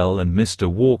Mr. Bell and Mr.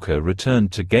 Walker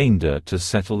returned to Gayndah to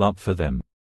settle up for them.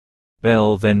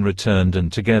 Bell then returned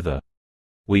and together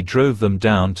we drove them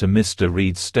down to Mr.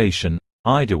 Reed's station,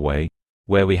 Idaway,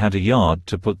 where we had a yard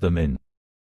to put them in.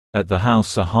 At the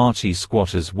house a hearty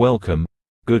squatter's welcome,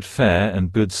 good fare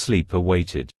and good sleep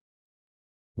awaited.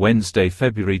 Wednesday,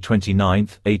 February 29,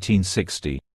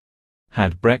 1860.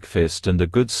 Had breakfast and a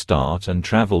good start and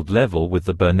travelled level with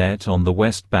the Burnett on the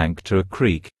west bank to a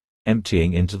creek,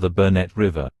 emptying into the Burnett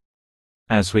River.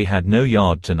 As we had no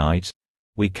yard tonight,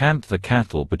 we camped the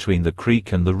cattle between the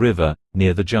creek and the river,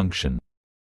 near the junction.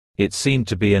 It seemed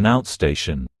to be an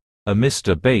outstation. A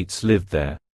Mr. Bates lived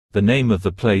there, the name of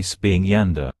the place being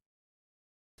Yander.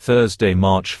 Thursday,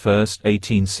 March 1,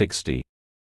 1860.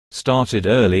 Started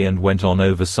early and went on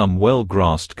over some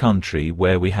well-grassed country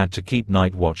where we had to keep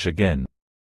night watch again.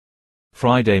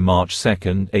 Friday, March 2,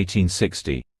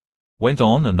 1860. Went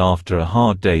on and after a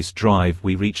hard day's drive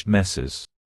we reached Messrs.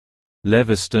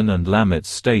 Leviston and Lamet's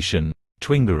station,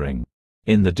 Twingering.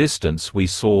 In the distance we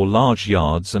saw large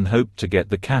yards and hoped to get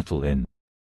the cattle in.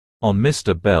 On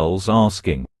Mr. Bell's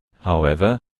asking,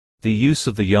 however, the use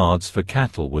of the yards for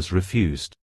cattle was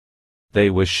refused.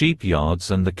 They were sheep yards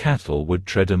and the cattle would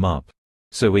tread 'em up.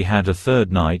 So we had a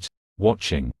third night,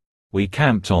 watching. We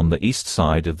camped on the east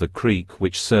side of the creek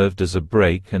which served as a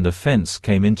break, and a fence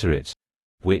came into it,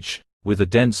 which, with a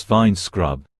dense vine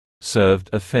scrub,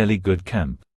 served a fairly good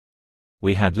camp.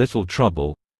 We had little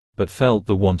trouble, but felt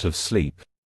the want of sleep.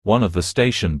 One of the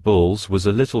station bulls was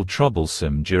a little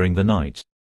troublesome during the night.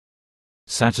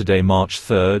 Saturday, March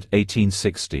 3,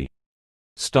 1860.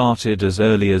 Started as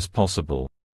early as possible.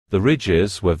 The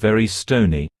ridges were very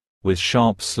stony, with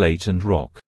sharp slate and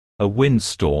rock. A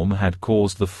windstorm had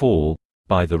caused the fall,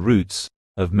 by the roots,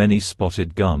 of many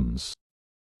spotted gums.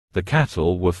 The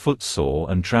cattle were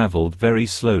footsore and travelled very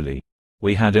slowly.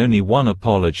 We had only one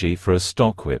apology for a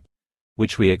stockwhip,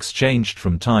 which we exchanged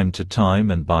from time to time,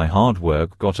 and by hard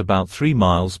work got about 3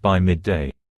 miles by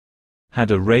midday. Had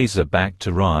a razor back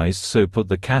to rise, so put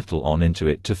the cattle on into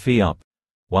it to fee up,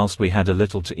 whilst we had a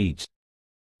little to eat.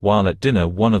 While at dinner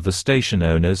one of the station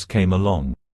owners came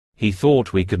along. He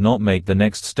thought we could not make the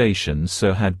next station,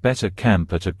 so had better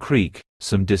camp at a creek,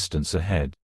 some distance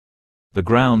ahead. The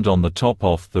ground on the top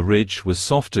off the ridge was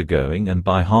softer going, and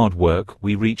by hard work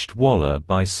we reached Waller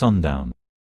by sundown.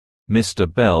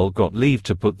 Mr. Bell got leave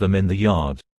to put them in the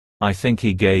yard. I think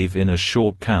he gave in a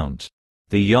short count.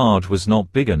 The yard was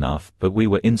not big enough, but we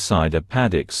were inside a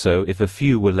paddock, so if a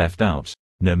few were left out,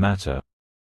 no matter.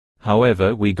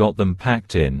 However, we got them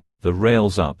packed in, the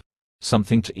rails up,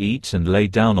 something to eat, and lay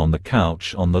down on the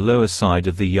couch on the lower side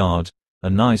of the yard, a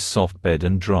nice soft bed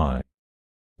and dry.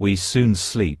 We soon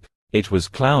sleep. It was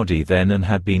cloudy then and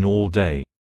had been all day.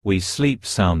 We sleep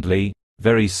soundly,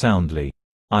 very soundly.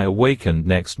 I awakened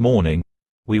next morning.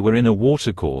 We were in a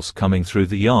watercourse coming through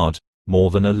the yard,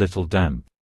 more than a little damp.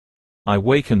 I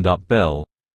wakened up Bell.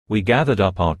 We gathered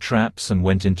up our traps and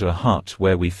went into a hut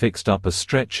where we fixed up a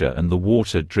stretcher, and the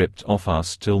water dripped off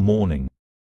us till morning.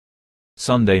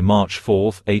 Sunday, March 4,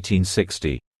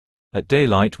 1860. At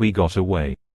daylight we got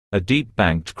away. A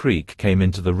deep-banked creek came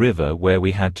into the river where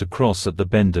we had to cross at the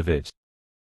bend of it.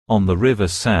 On the river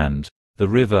sand, the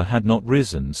river had not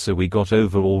risen, so we got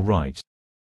over all right.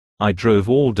 I drove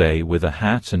all day with a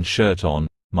hat and shirt on,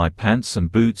 my pants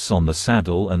and boots on the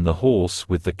saddle, and the horse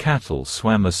with the cattle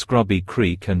swam a scrubby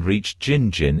creek and reached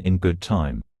Gin in good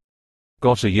time.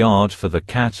 Got a yard for the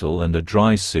cattle and a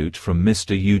dry suit from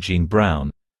Mr. Eugene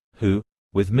Brown, who,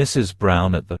 with Mrs.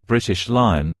 Brown at the British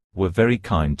Lion, were very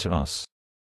kind to us.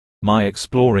 My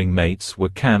exploring mates were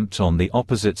camped on the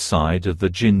opposite side of the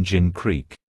Gin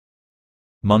Creek.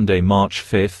 Monday, March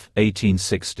 5,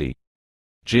 1860.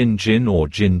 Gin or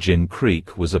Gin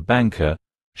Creek was a banker.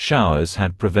 Showers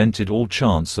had prevented all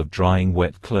chance of drying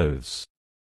wet clothes.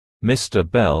 Mr.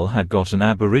 Bell had got an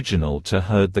aboriginal to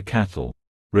herd the cattle.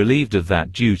 Relieved of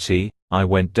that duty, I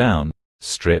went down,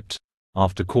 stripped,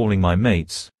 after calling my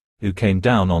mates, who came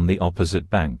down on the opposite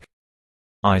bank.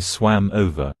 I swam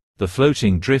over. The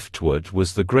floating driftwood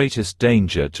was the greatest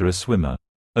danger to a swimmer.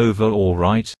 Over all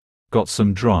right, got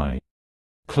some dry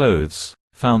clothes,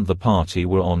 found the party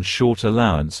were on short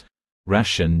allowance,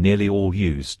 ration nearly all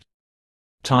used.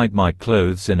 Tied my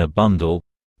clothes in a bundle,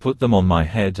 put them on my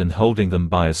head, and holding them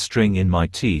by a string in my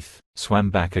teeth, swam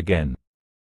back again.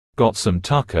 Got some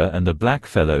tucker and a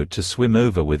blackfellow to swim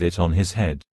over with it on his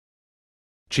head.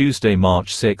 Tuesday,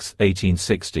 March 6,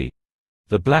 1860.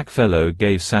 The blackfellow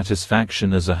gave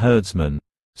satisfaction as a herdsman,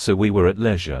 so we were at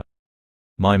leisure.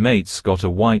 My mates got a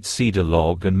white cedar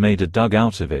log and made a dug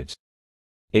out of it.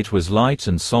 It was light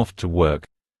and soft to work,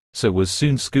 so was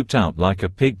soon scooped out like a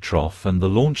pig trough, and the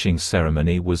launching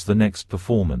ceremony was the next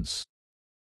performance.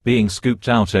 Being scooped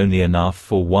out only enough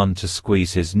for one to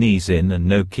squeeze his knees in and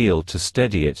no keel to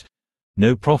steady it,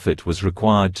 no prophet was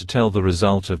required to tell the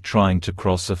result of trying to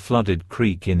cross a flooded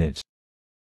creek in it.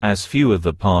 As few of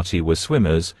the party were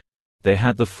swimmers, they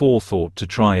had the forethought to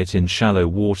try it in shallow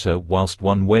water whilst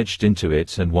one wedged into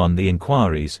it and won the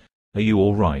inquiries, "Are you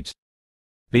all right?"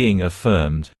 Being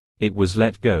affirmed, it was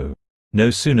let go.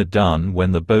 No sooner done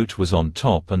when the boat was on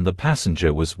top and the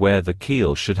passenger was where the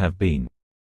keel should have been.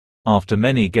 After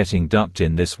many getting ducked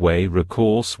in this way,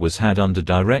 recourse was had under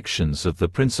directions of the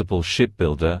principal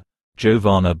shipbuilder,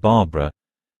 Giovanna Barbara,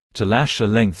 to lash a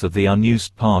length of the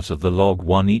unused part of the log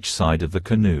one each side of the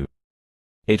canoe.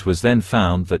 It was then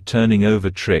found that turning over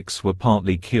tricks were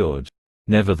partly cured.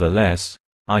 Nevertheless,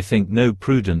 I think no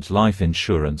prudent life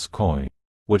insurance coy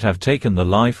would have taken the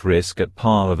life risk at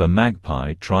par of a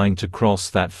Mackay trying to cross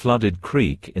that flooded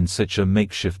creek in such a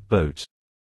makeshift boat.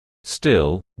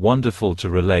 Still, wonderful to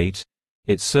relate,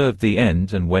 it served the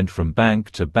end and went from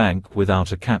bank to bank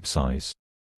without a capsize.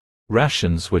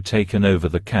 Rations were taken over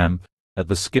the camp, at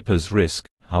the skipper's risk,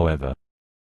 however.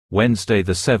 Wednesday,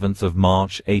 the 7th of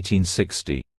March,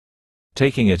 1860.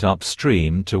 Taking it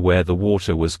upstream to where the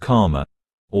water was calmer,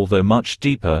 although much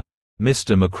deeper,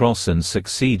 Mr. McCrossan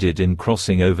succeeded in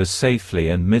crossing over safely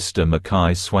and Mr.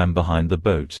 Mackay swam behind the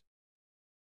boat.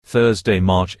 Thursday,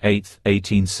 March 8,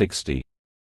 1860.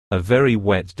 A very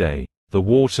wet day. The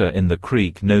water in the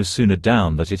creek no sooner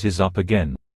down that it is up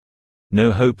again.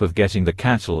 No hope of getting the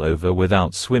cattle over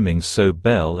without swimming, so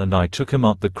Bell and I took 'em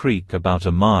up the creek about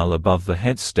a mile above the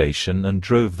head station and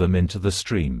drove them into the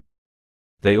stream.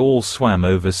 They all swam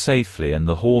over safely and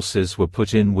the horses were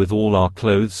put in with all our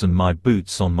clothes and my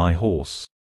boots on my horse.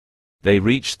 They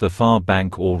reached the far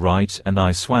bank all right and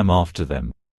I swam after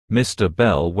them. Mr.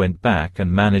 Bell went back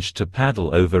and managed to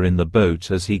paddle over in the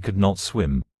boat as he could not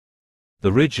swim.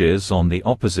 The ridges on the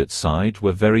opposite side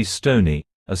were very stony,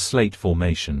 a slate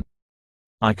formation.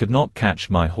 I could not catch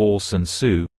my horse and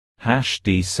Sue,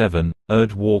 D7,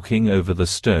 walking over the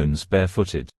stones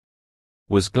barefooted.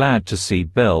 Was glad to see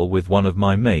Bell with one of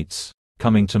my mates,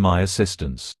 coming to my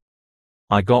assistance.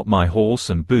 I got my horse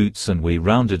and boots and we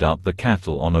rounded up the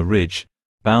cattle on a ridge,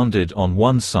 bounded on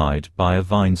one side by a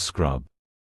vine scrub.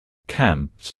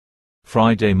 Camped.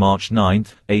 Friday, March 9,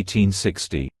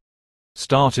 1860.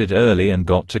 Started early and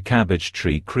got to Cabbage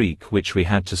Tree Creek, which we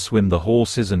had to swim the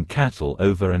horses and cattle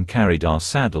over, and carried our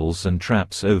saddles and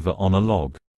traps over on a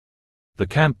log. The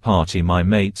camp party, my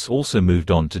mates, also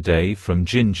moved on today from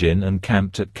Gin and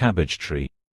camped at Cabbage Tree.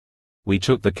 We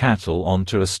took the cattle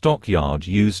onto a stockyard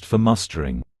used for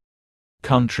mustering.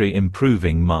 Country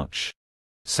improving much.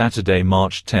 Saturday,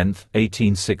 March 10,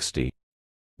 1860.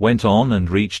 Went on and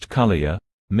reached Cullier,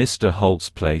 Mr. Holt's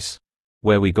place,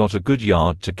 where we got a good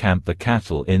yard to camp the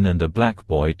cattle in and a black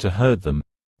boy to herd them.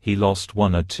 He lost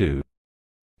one or two.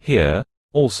 Here,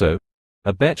 also,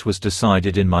 a bet was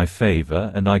decided in my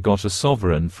favor and I got a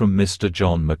sovereign from Mr.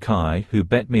 John Mackay, who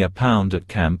bet me £1 at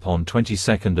camp on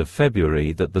 22nd of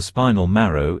February that the spinal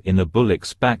marrow in a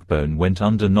bullock's backbone went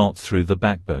under, not through the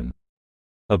backbone.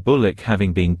 A bullock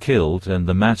having been killed and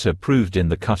the matter proved in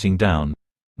the cutting down,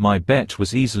 my bet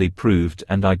was easily proved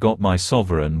and I got my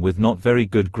sovereign with not very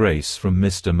good grace from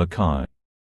Mr. Mackay.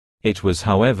 It was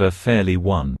however fairly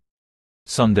won.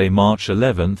 Sunday, March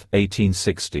 11,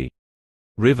 1860.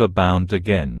 River bound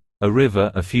again. A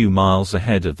river a few miles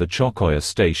ahead of the Chocoya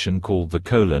station called the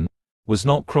Colon was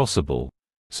not crossable,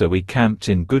 so we camped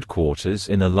in good quarters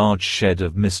in a large shed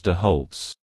of Mr.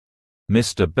 Holt's.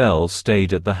 Mr. Bell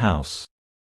stayed at the house.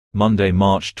 Monday,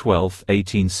 March 12,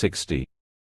 1860.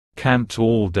 Camped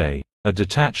all day. A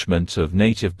detachment of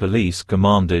native police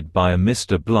commanded by a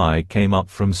Mr. Bligh came up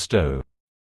from Stowe.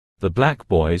 The black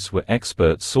boys were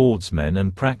expert swordsmen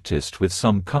and practiced with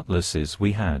some cutlasses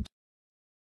we had.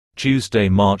 Tuesday,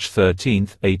 March 13,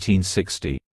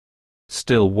 1860.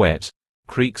 Still wet,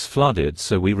 creeks flooded,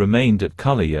 so we remained at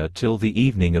Cullaya till the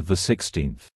evening of the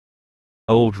 16th.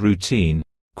 Old routine,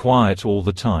 quiet all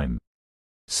the time.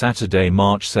 Saturday,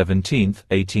 March 17,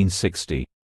 1860.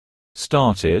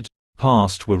 Started,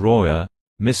 passed Waroya,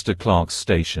 Mr. Clark's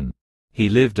station. He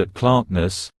lived at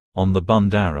Clarkness, on the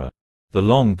Bundara. The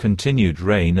long continued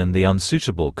rain and the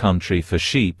unsuitable country for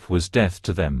sheep was death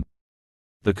to them.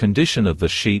 The condition of the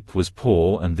sheep was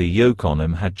poor and the yoke on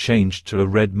them had changed to a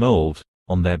red mold,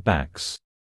 on their backs.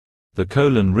 The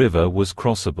Colon River was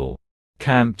crossable.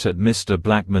 Camped at Mr.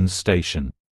 Blackman's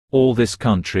station. All this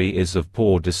country is of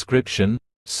poor description,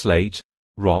 slate,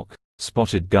 rock,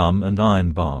 spotted gum and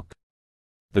ironbark.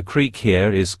 The creek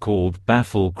here is called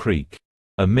Baffle Creek.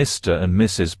 A Mr. and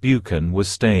Mrs. Buchan was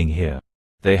staying here.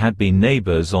 They had been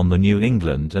neighbors on the New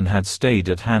England and had stayed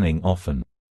at Hanning often.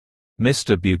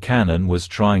 Mr. Buchanan was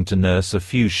trying to nurse a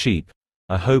few sheep,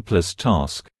 a hopeless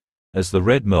task, as the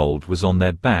red mold was on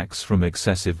their backs from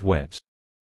excessive wet.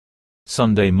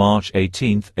 Sunday, March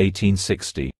 18,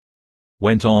 1860.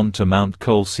 Went on to Mount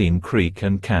Colseam Creek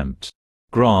and camped.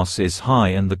 Grass is high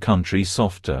and the country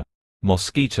softer.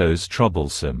 Mosquitoes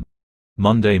troublesome.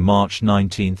 Monday, March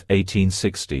 19,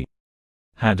 1860.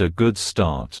 Had a good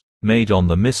start. Made on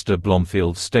the Mr.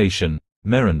 Blomfield station,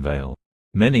 Merrinvale.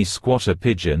 Many squatter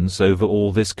pigeons over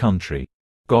all this country.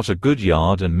 Got a good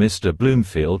yard and Mr.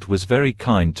 Bloomfield was very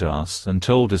kind to us and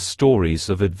told us stories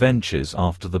of adventures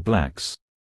after the blacks.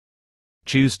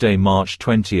 Tuesday, March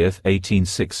 20,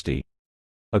 1860.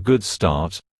 A good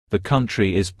start. The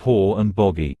country is poor and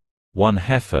boggy. One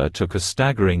heifer took a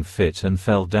staggering fit and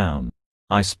fell down.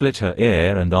 I split her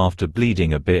ear and after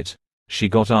bleeding a bit, she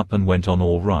got up and went on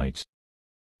all right.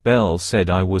 Bell said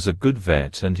I was a good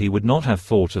vet and he would not have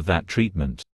thought of that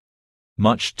treatment.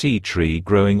 Much tea tree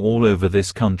growing all over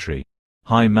this country.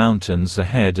 High mountains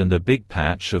ahead and a big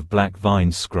patch of black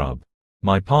vine scrub.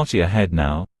 My party ahead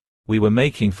now. We were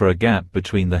making for a gap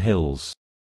between the hills.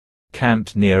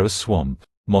 Camped near a swamp.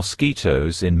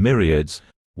 Mosquitoes in myriads,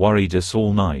 worried us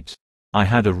all night. I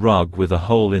had a rug with a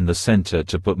hole in the center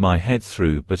to put my head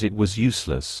through but it was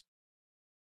useless.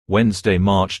 Wednesday,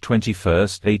 March 21,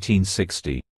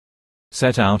 1860.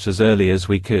 Set out as early as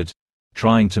we could,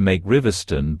 trying to make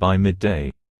Riverston by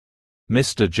midday.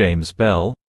 Mr. James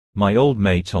Bell, my old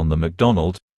mate on the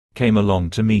MacDonald, came along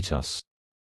to meet us.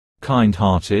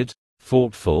 Kind-hearted,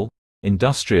 thoughtful,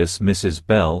 industrious Mrs.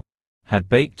 Bell had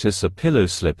baked us a pillow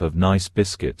slip of nice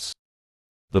biscuits.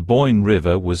 The Boyne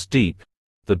River was deep,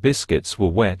 the biscuits were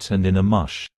wet and in a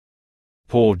mush.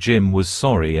 Poor Jim was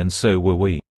sorry and so were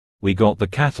we. We got the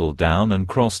cattle down and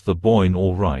crossed the Boyne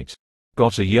all right.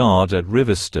 Got a yard at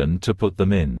Riverston to put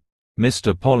them in.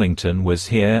 Mr. Pollington was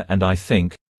here and I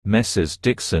think, Messrs.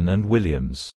 Dixon and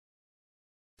Williams.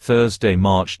 Thursday,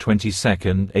 March 22,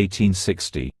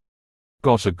 1860.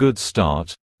 Got a good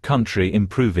start, country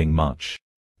improving much.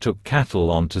 Took cattle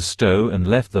on to Stowe and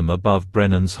left them above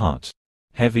Brennan's hut.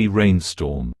 Heavy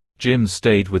rainstorm. Jim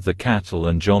stayed with the cattle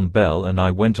and John Bell and I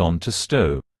went on to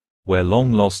Stowe, where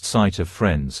long-lost sight of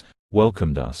friends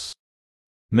welcomed us.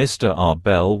 Mr. R.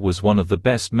 Bell was one of the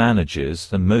best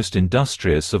managers and most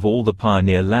industrious of all the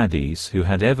pioneer laddies who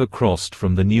had ever crossed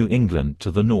from the New England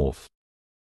to the north.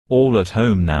 All at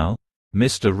home now,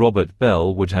 Mr. Robert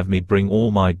Bell would have me bring all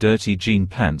my dirty jean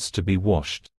pants to be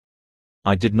washed.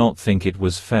 I did not think it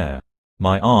was fair.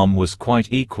 My arm was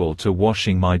quite equal to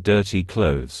washing my dirty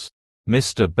clothes.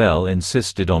 Mr. Bell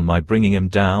insisted on my bringing him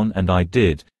down and I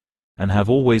did, and have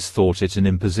always thought it an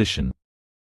imposition.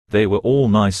 They were all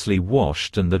nicely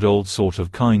washed and that old sort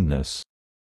of kindness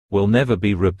will never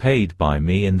be repaid by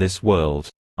me in this world,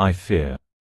 I fear.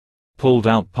 Pulled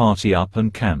out party up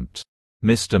and camped.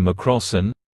 Mr.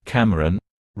 McCrossan, Cameron,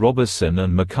 Robertson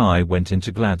and Mackay went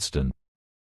into Gladstone.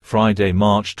 Friday,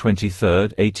 March 23,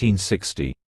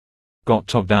 1860. Got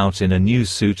togged out in a new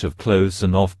suit of clothes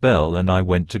and off Bell and I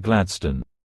went to Gladstone.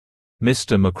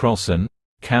 Mr. McCrossan,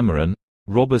 Cameron,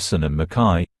 Robertson and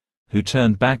Mackay, who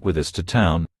turned back with us to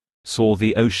town, saw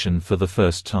the ocean for the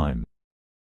first time.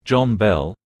 John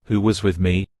Bell, who was with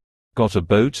me, got a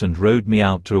boat and rowed me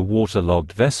out to a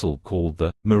waterlogged vessel called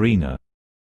the Marina.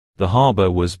 The harbor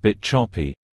was bit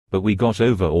choppy, but we got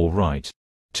over all right.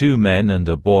 2 men and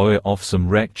a boy off some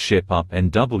wrecked ship up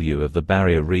NW of the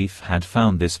Barrier Reef had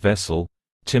found this vessel,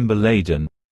 timber-laden,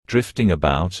 drifting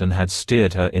about and had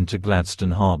steered her into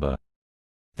Gladstone Harbor.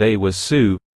 They were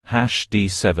Sioux,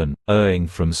 D7, erring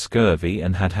from scurvy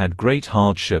and had had great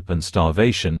hardship and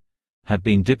starvation, had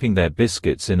been dipping their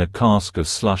biscuits in a cask of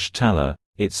slush tallow,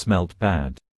 it smelt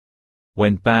bad.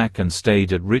 Went back and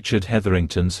stayed at Richard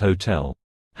Hetherington's hotel.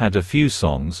 Had a few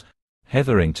songs.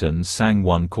 Hetherington sang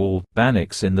one called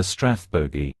Bannocks in the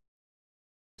Strathbogie.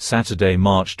 Saturday,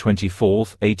 March 24,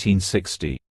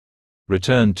 1860.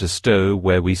 Returned to Stowe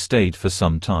where we stayed for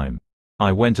some time.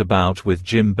 I went about with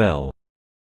Jim Bell.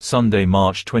 Sunday,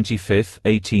 March 25,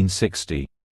 1860.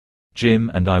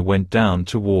 Jim and I went down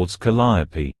towards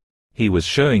Calliope. He was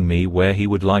showing me where he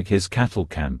would like his cattle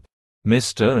camp.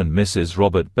 Mr. and Mrs.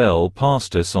 Robert Bell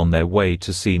passed us on their way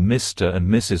to see Mr. and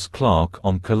Mrs. Clark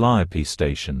on Calliope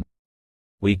Station.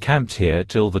 We camped here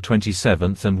till the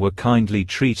 27th and were kindly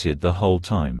treated the whole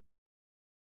time.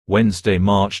 Wednesday,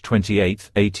 March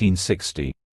 28,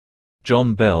 1860.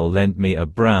 John Bell lent me a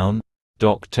brown,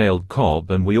 dock-tailed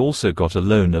cob and we also got a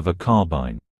loan of a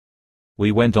carbine.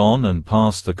 We went on and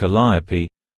past the Calliope,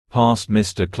 past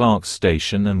Mr. Clark's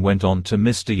station and went on to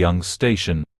Mr. Young's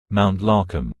station, Mount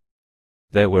Larkham.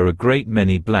 There were a great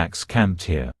many blacks camped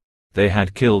here. They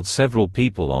had killed several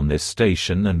people on this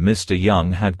station and Mr.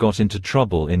 Young had got into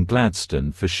trouble in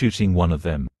Gladstone for shooting one of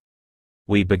them.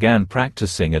 We began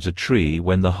practicing at a tree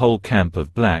when the whole camp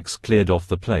of blacks cleared off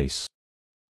the place.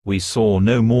 We saw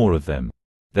no more of them.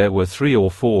 There were 3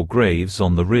 or 4 graves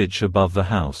on the ridge above the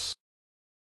house.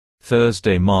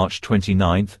 Thursday, March 29,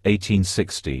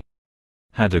 1860.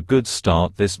 Had a good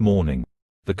start this morning.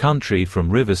 The country from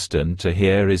Riverston to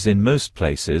here is in most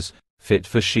places fit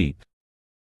for sheep.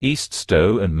 East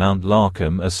Stowe and Mount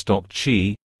Larkham are stocked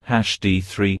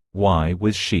D3Y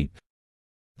with sheep.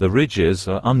 The ridges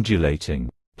are undulating.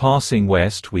 Passing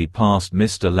west we passed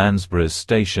Mr. Lansborough's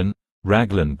station,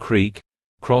 Raglan Creek,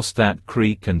 crossed that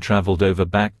creek and travelled over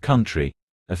back country,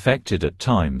 affected at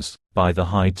times by the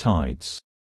high tides.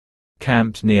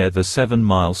 Camped near the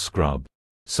 7-mile scrub.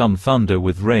 Some thunder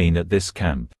with rain at this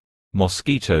camp.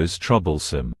 Mosquitoes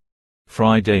troublesome.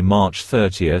 Friday, March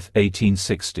 30,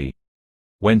 1860.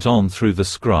 Went on through the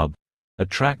scrub. A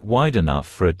track wide enough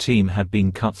for a team had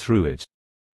been cut through it.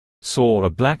 Saw a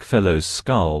blackfellow's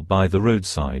skull by the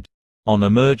roadside. On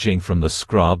emerging from the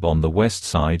scrub on the west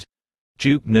side,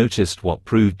 Duke noticed what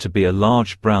proved to be a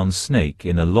large brown snake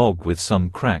in a log with some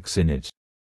cracks in it.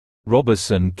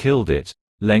 Robertson killed it,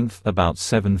 length about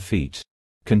 7 feet.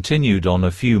 Continued on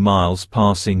a few miles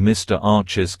passing Mr.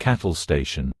 Archer's cattle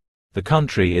station. The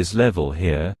country is level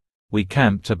here. We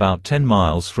camped about 10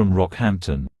 miles from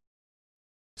Rockhampton.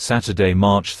 Saturday,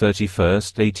 March 31,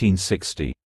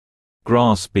 1860.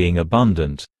 Grass being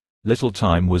abundant, little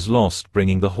time was lost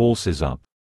bringing the horses up.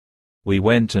 We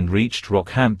went and reached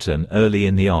Rockhampton early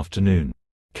in the afternoon.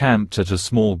 Camped at a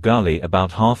small gully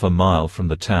about half a mile from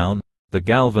the town, the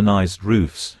galvanized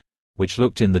roofs, which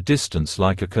looked in the distance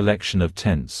like a collection of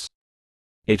tents.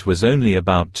 It was only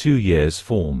about 2 years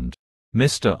formed.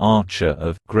 Mr. Archer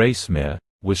of Gracemere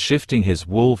was shifting his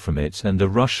wool from it, and a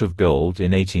rush of gold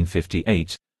in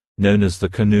 1858, known as the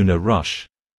Canoona Rush,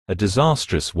 a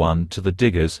disastrous one to the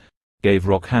diggers, gave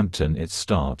Rockhampton its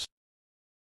start.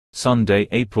 Sunday,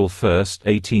 April 1,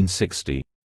 1860.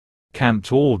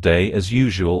 Camped all day as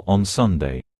usual on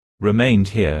Sunday. Remained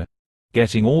here,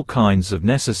 getting all kinds of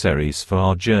necessaries for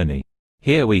our journey.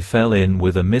 Here we fell in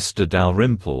with a Mr.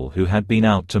 Dalrymple who had been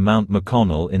out to Mount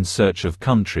McConnell in search of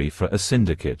country for a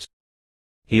syndicate.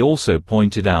 He also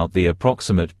pointed out the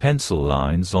approximate pencil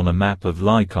lines on a map of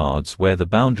Leichardt's where the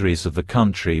boundaries of the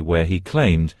country where he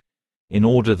claimed, in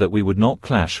order that we would not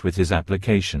clash with his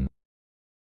application.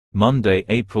 Monday,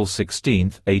 April 16,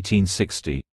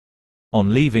 1860.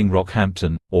 On leaving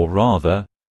Rockhampton, or rather,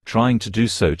 trying to do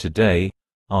so today,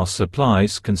 our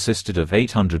supplies consisted of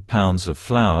 800 pounds of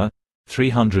flour,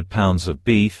 300 pounds of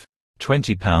beef,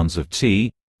 20 pounds of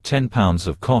tea, 10 pounds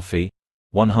of coffee,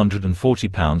 140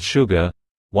 pounds sugar,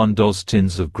 1 dozen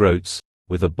tins of groats,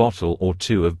 with a bottle or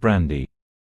 2 of brandy.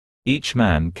 Each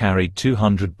man carried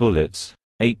 200 bullets,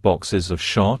 8 boxes of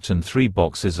shot and 3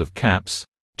 boxes of caps,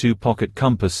 2 pocket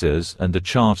compasses and a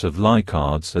chart of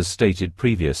Leichardt's as stated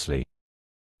previously.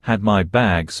 Had my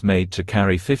bags made to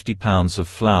carry 50 pounds of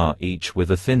flour each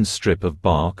with a thin strip of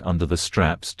bark under the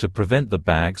straps to prevent the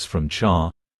bags from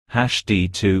char,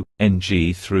 D2,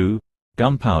 NG through,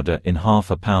 gunpowder in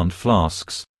half-a-pound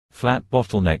flasks, flat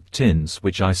bottleneck tins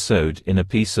which I sewed in a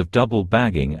piece of double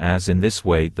bagging, as in this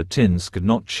way the tins could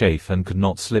not chafe and could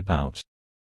not slip out.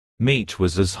 Meat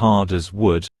was as hard as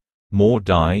wood, more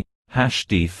dye,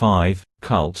 #D5,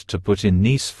 cult to put in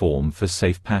nice form for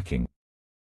safe packing.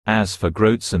 As for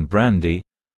groats and brandy,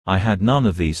 I had none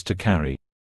of these to carry.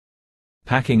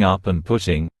 Packing up and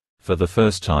putting, for the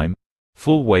first time,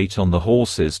 full weight on the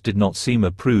horses did not seem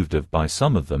approved of by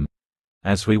some of them.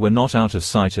 As we were not out of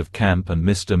sight of camp and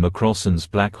Mr. McCrossan's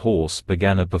black horse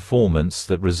began a performance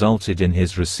that resulted in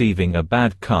his receiving a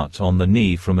bad cut on the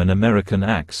knee from an American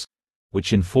axe,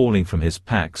 which in falling from his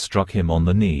pack struck him on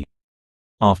the knee.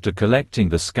 After collecting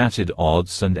the scattered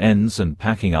odds and ends and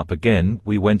packing up again,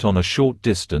 we went on a short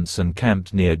distance and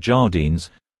camped near Jardines,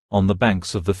 on the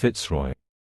banks of the Fitzroy.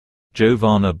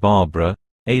 Giovanna Barbara,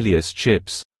 alias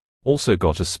Chips, also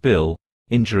got a spill,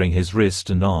 injuring his wrist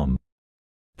and arm.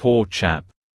 Poor chap,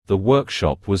 the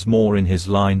workshop was more in his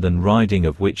line than riding,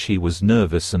 of which he was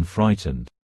nervous and frightened.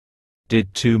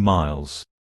 Did 2 miles.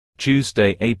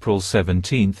 Tuesday, April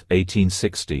 17,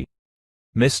 1860.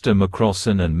 Mr.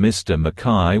 McCrossan and Mr.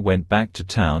 Mackay went back to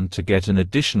town to get an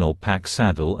additional pack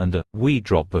saddle and a wee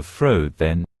drop of froad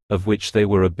then, of which they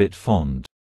were a bit fond.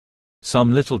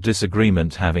 Some little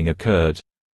disagreement having occurred,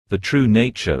 the true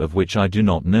nature of which I do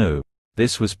not know,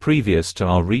 this was previous to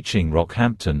our reaching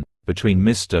Rockhampton, between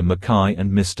Mr. Mackay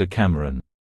and Mr. Cameron.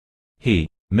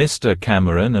 Mr.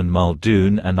 Cameron and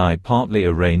Muldoon and I partly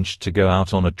arranged to go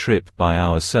out on a trip by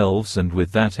ourselves, and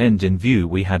with that end in view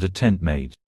we had a tent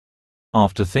made.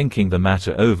 After thinking the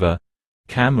matter over,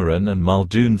 Cameron and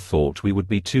Muldoon thought we would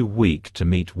be too weak to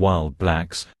meet wild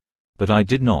blacks, but I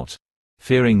did not,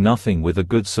 fearing nothing. With a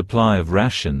good supply of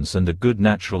rations and a good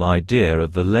natural idea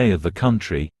of the lay of the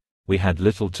country, we had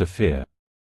little to fear.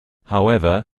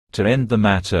 However, to end the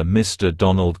matter, Mr.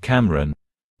 Donald Cameron,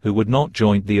 who would not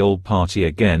join the old party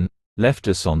again, left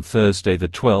us on Thursday the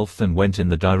 12th and went in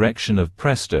the direction of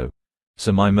Presto,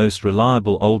 so my most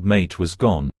reliable old mate was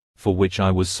gone, for which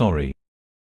I was sorry.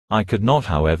 I could not,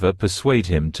 however, persuade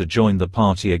him to join the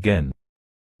party again.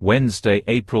 Wednesday,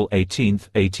 April 18,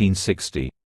 1860.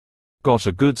 Got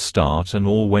a good start and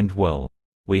all went well.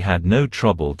 We had no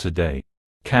trouble today.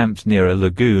 Camped near a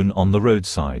lagoon on the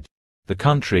roadside. The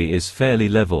country is fairly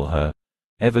level here,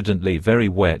 evidently very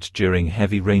wet during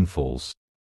heavy rainfalls.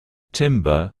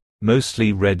 Timber,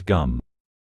 mostly red gum.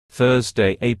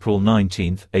 Thursday, April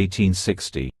 19,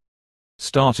 1860.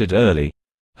 Started early,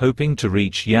 hoping to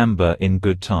reach Yamba in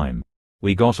good time.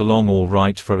 We got along all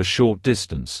right for a short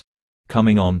distance,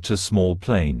 coming on to small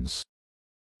plains.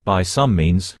 By some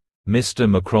means, Mr.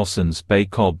 McCrossan's bay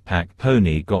cob pack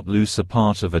pony got loose a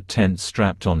part of a tent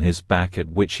strapped on his back, at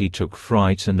which he took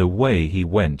fright and away he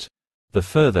went. The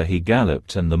further he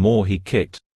galloped and the more he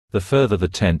kicked, the further the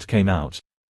tent came out,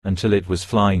 until it was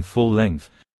flying full length,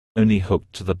 only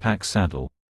hooked to the pack saddle.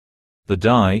 The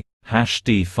die,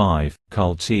 #D5,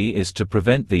 culti is to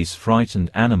prevent these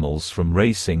frightened animals from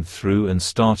racing through and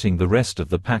starting the rest of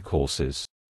the pack horses.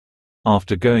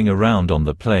 After going around on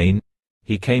the plain,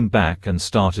 he came back and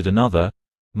started another.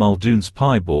 Muldoon's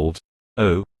piebald,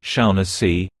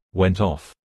 Shaughnessy, went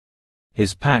off.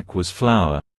 His pack was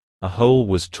flour, a hole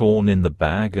was torn in the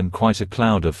bag and quite a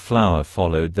cloud of flour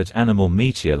followed that animal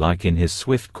meteor like in his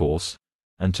swift course,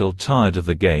 until tired of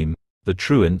the game, the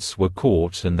truants were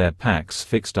caught and their packs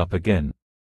fixed up again.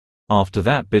 After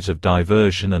that bit of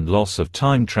diversion and loss of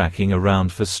time tracking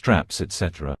around for straps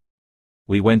etc.,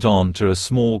 we went on to a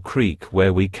small creek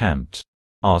where we camped.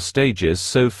 Our stages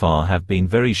so far have been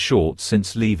very short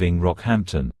since leaving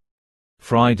Rockhampton.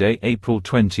 Friday, April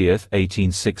 20,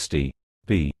 1860,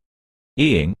 b.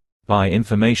 By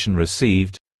information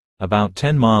received, about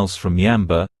 10 miles from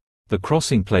Yamba, the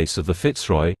crossing place of the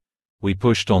Fitzroy, we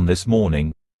pushed on this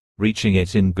morning, reaching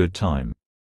it in good time.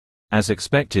 As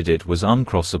expected, it was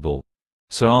uncrossable,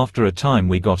 so after a time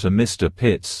we got a Mr.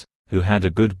 Pitts, who had a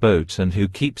good boat and who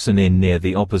keeps an inn near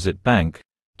the opposite bank,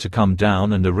 to come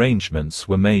down, and arrangements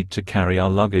were made to carry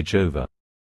our luggage over.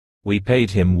 We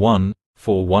paid him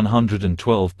for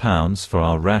 £112 for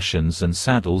our rations and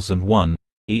saddles, and one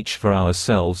each for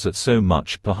ourselves at so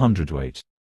much per hundredweight.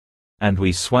 And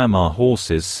we swam our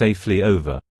horses safely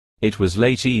over. It was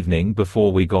late evening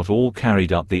before we got all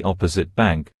carried up the opposite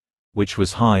bank, which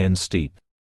was high and steep.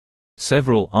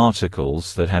 Several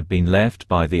articles that had been left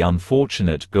by the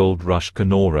unfortunate Gold Rush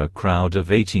Canora crowd of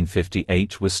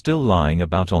 1858 were still lying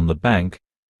about on the bank,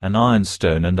 an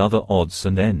ironstone and other odds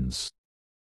and ends.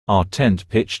 Our tent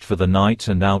pitched for the night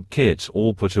and out kit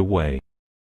all put away.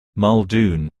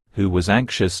 Muldoon, who was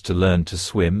anxious to learn to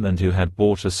swim and who had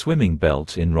bought a swimming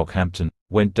belt in Rockhampton,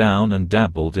 went down and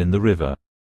dabbled in the river.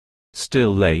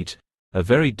 Still late, A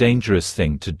very dangerous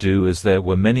thing to do, as there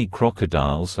were many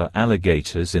crocodiles or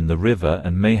alligators in the river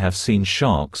and may have seen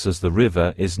sharks, as the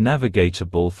river is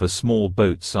navigatable for small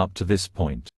boats up to this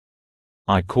point.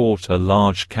 I caught a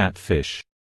large catfish.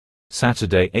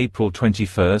 Saturday, April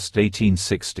 21,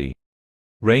 1860.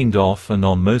 Rained off and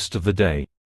on most of the day.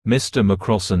 Mr.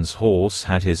 McCrossan's horse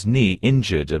had his knee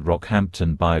injured at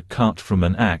Rockhampton by a cut from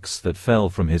an axe that fell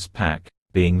from his pack,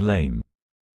 being lame.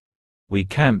 We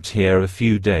camped here a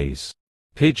few days.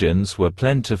 Pigeons were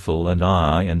plentiful, and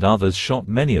I and others shot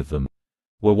many of them.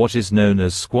 Were what is known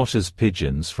as squatters'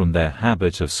 pigeons, from their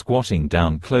habit of squatting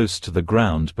down close to the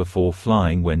ground before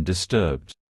flying when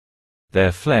disturbed.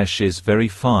 Their flesh is very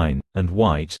fine, and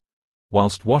white.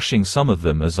 Whilst washing some of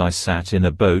them as I sat in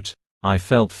a boat, I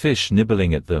felt fish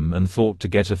nibbling at them and thought to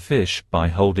get a fish by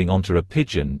holding onto a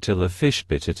pigeon till a fish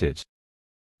bit at it.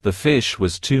 The fish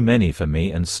was too many for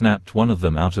me and snapped one of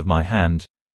them out of my hand,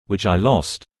 which I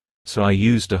lost, so I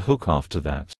used a hook after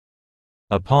that.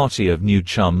 A party of new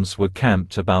chums were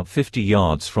camped about 50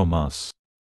 yards from us.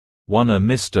 One, a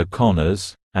Mr.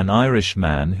 Connors, an Irish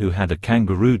man who had a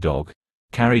kangaroo dog,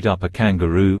 carried up a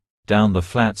kangaroo, down the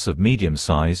flats of medium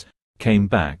size, came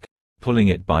back, pulling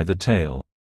it by the tail.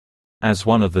 As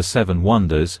one of the 7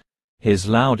 wonders, his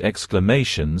loud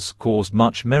exclamations caused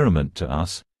much merriment to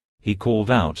us. He called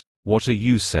out, "What are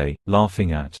you say,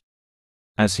 laughing at?"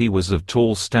 As he was of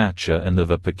tall stature and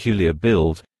of a peculiar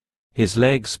build, his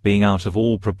legs being out of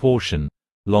all proportion,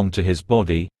 long to his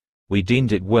body, we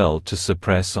deemed it well to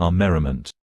suppress our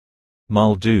merriment.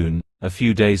 Muldoon, a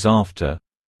few days after,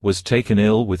 was taken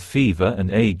ill with fever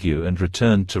and ague and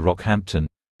returned to Rockhampton,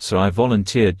 so I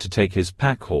volunteered to take his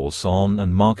pack-horse on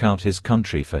and mark out his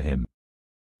country for him.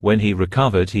 When he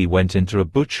recovered, he went into a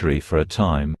butchery for a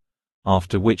time,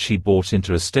 after which he bought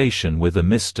into a station with a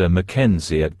Mr.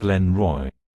 Mackenzie at Glen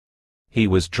Roy. He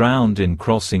was drowned in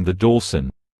crossing the Dawson,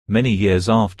 many years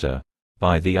after,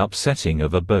 by the upsetting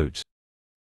of a boat.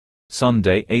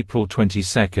 Sunday, April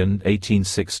 22,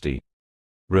 1860.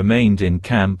 Remained in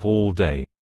camp all day.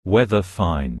 Weather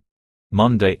fine.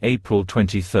 Monday, April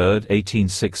 23,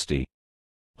 1860.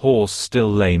 Horse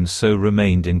still lame, so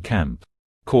remained in camp.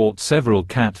 Caught several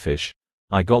catfish.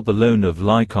 I got the loan of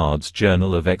Leichhardt's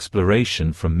Journal of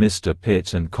Exploration from Mr.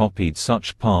 Pitt and copied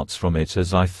such parts from it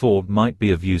as I thought might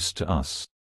be of use to us.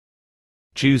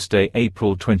 Tuesday,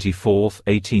 April 24,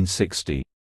 1860.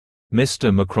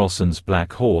 Mr. McCrossan's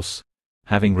black horse,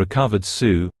 having recovered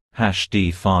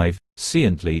Sue-D5,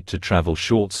 sciently to travel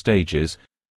short stages,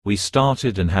 we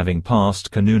started, and having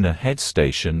passed Canoona Head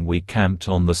Station, we camped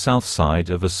on the south side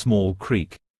of a small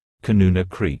creek, Canoona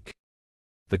Creek.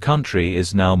 The country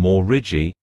is now more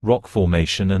ridgy, rock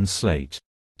formation and slate.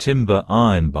 Timber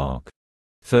ironbark.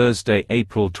 Thursday,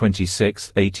 April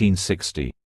 26,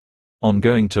 1860. On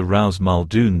going to rouse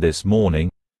Muldoon this morning,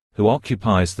 who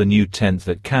occupies the new tent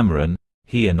that Cameron,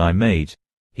 he and I made,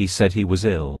 he said he was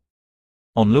ill.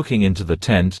 On looking into the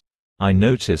tent, I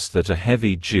noticed that a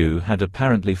heavy dew had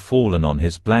apparently fallen on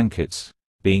his blankets.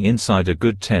 Being inside a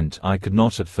good tent, I could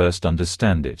not at first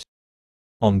understand it.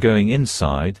 On going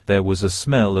inside, there was a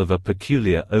smell of a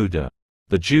peculiar odor.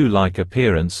 The dew-like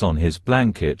appearance on his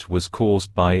blanket was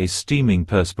caused by a steaming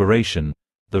perspiration,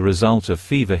 the result of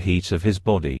fever heat of his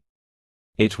body.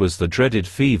 It was the dreaded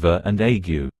fever and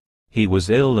ague. He was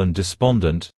ill and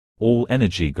despondent, all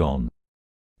energy gone.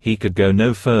 He could go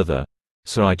no further,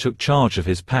 so I took charge of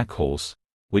his pack-horse,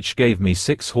 which gave me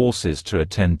 6 horses to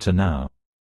attend to now.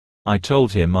 I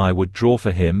told him I would draw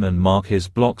for him and mark his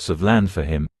blocks of land for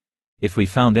him. If we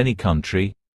found any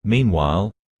country,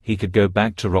 meanwhile, he could go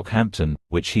back to Rockhampton,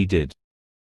 which he did.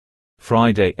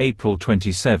 Friday, April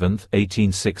 27,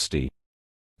 1860.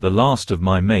 The last of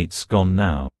my mates gone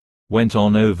now. Went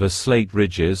on over slate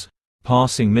ridges,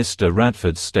 passing Mr.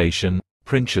 Radford's station,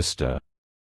 Princhester.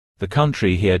 The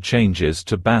country here changes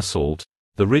to basalt,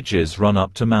 the ridges run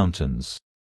up to mountains.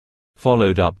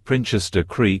 Followed up Princhester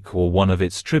Creek or one of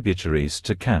its tributaries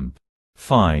to camp.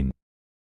 Fine.